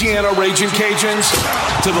Louisiana Raging Cajuns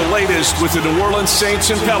to the latest with the New Orleans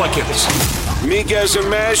Saints and Pelicans, Miguez and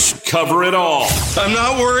Meche cover it all. I'm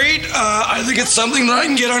not worried. I think it's something that I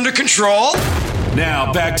can get under control.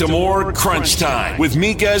 Now back to more Crunch Time with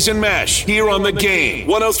Miguez and Meche here on the Game.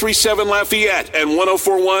 103.7 Lafayette and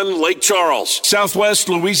 104.1 Lake Charles, Southwest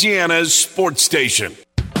Louisiana's sports station.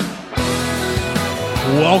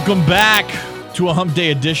 Welcome back to a Hump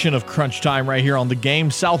Day edition of Crunch Time right here on the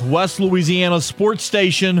Game, Southwest Louisiana's sports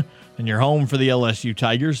station, and your home for the LSU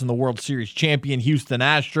Tigers and the World Series champion Houston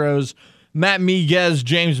Astros. Matt Miguez,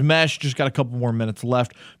 James Meche, just got a couple more minutes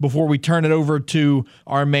left before we turn it over to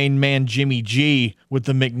our main man, Jimmy G, with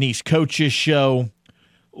the McNeese Coaches Show.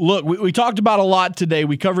 Look, we talked about a lot today.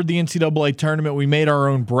 We covered the NCAA tournament. We made our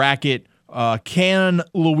own bracket. Can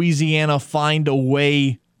Louisiana find a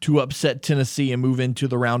way to upset Tennessee and move into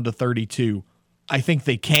the round of 32? I think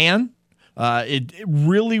they can. It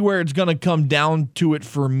really where it's going to come down to it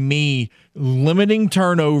for me, limiting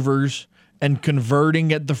turnovers and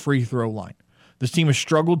converting at the free throw line. This team has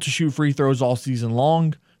struggled to shoot free throws all season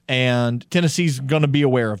long, and Tennessee's going to be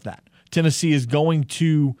aware of that. Tennessee is going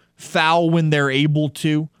to foul when they're able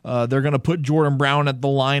to. They're going to put Jordan Brown at the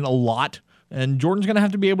line a lot, and Jordan's going to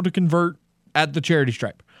have to be able to convert at the charity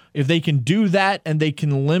stripe. If they can do that and they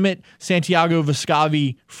can limit Santiago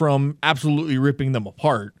Vescovi from absolutely ripping them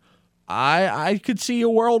apart, I could see a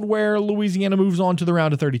world where Louisiana moves on to the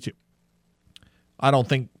round of 32. I don't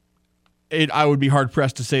think I would be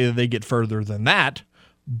hard-pressed to say that they get further than that,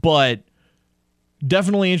 but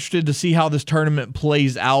definitely interested to see how this tournament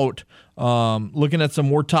plays out. Looking at some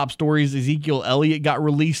more top stories, Ezekiel Elliott got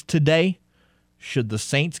released today. Should the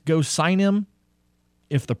Saints go sign him?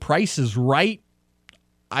 If the price is right,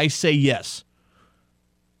 I say yes.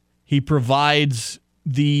 He provides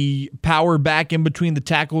the power back in between the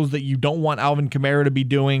tackles that you don't want Alvin Kamara to be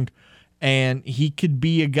doing, and he could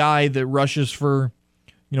be a guy that rushes for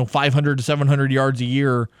 500 to 700 yards a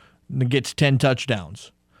year and gets 10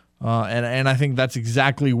 touchdowns. And I think that's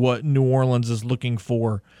exactly what New Orleans is looking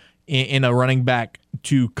for in a running back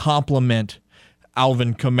to complement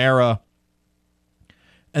Alvin Kamara.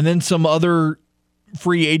 And then some other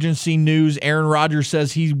free agency news. Aaron Rodgers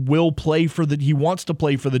says he wants to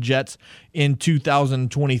play for the Jets in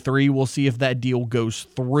 2023. We'll see if that deal goes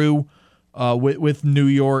through with New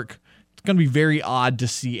York. It's going to be very odd to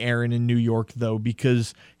see Aaron in New York, though,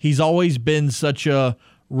 because he's always been such a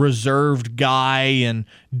reserved guy and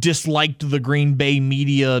disliked the Green Bay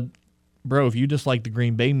media. Bro, if you dislike the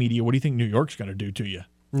Green Bay media, what do you think New York's going to do to you?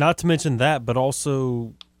 Not to mention that, but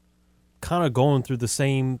also kind of going through the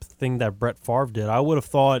same thing that Brett Favre did. I would have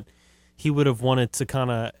thought he would have wanted to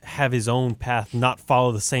kind of have his own path, not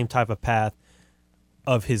follow the same type of path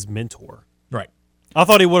of his mentor. Right. I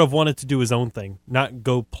thought he would have wanted to do his own thing, not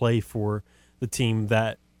go play for the team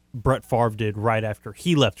that Brett Favre did right after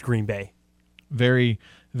he left Green Bay. Very,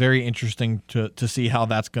 very interesting to see how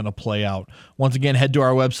that's going to play out. Once again, head to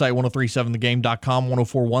our website, 1037thegame.com,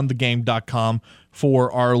 1041thegame.com for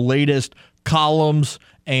our latest columns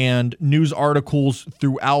and news articles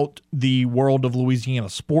throughout the world of Louisiana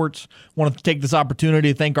sports. Want to take this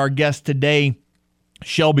opportunity to thank our guests today,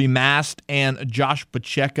 Shelby Mast and Josh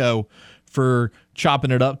Pacheco, for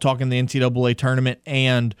chopping it up, talking the NCAA tournament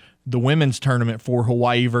and the women's tournament for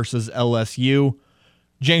Hawaii versus LSU.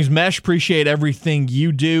 James Meche, appreciate everything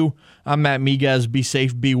you do. I'm Matt Miguez. Be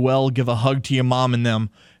safe, be well. Give a hug to your mom and them.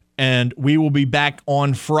 And we will be back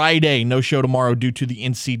on Friday. No show tomorrow due to the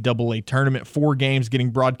NCAA tournament. 4 games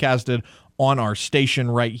getting broadcasted on our station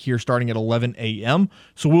right here starting at 11 a.m.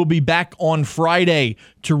 So we'll be back on Friday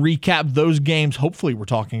to recap those games. Hopefully we're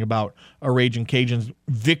talking about a Raging Cajuns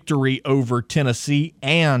victory over Tennessee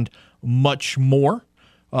and much more.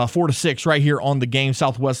 4 to 6 right here on the Game,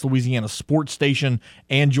 Southwest Louisiana Sports Station,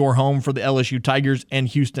 and your home for the LSU Tigers and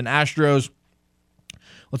Houston Astros.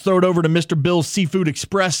 Let's throw it over to Mr. Bill's Seafood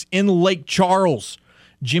Express in Lake Charles.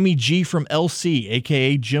 Jimmy G from LC,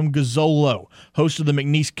 a.k.a. Jim Gazzolo, host of the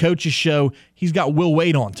McNeese Coaches Show. He's got Will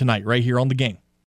Wade on tonight right here on the Game.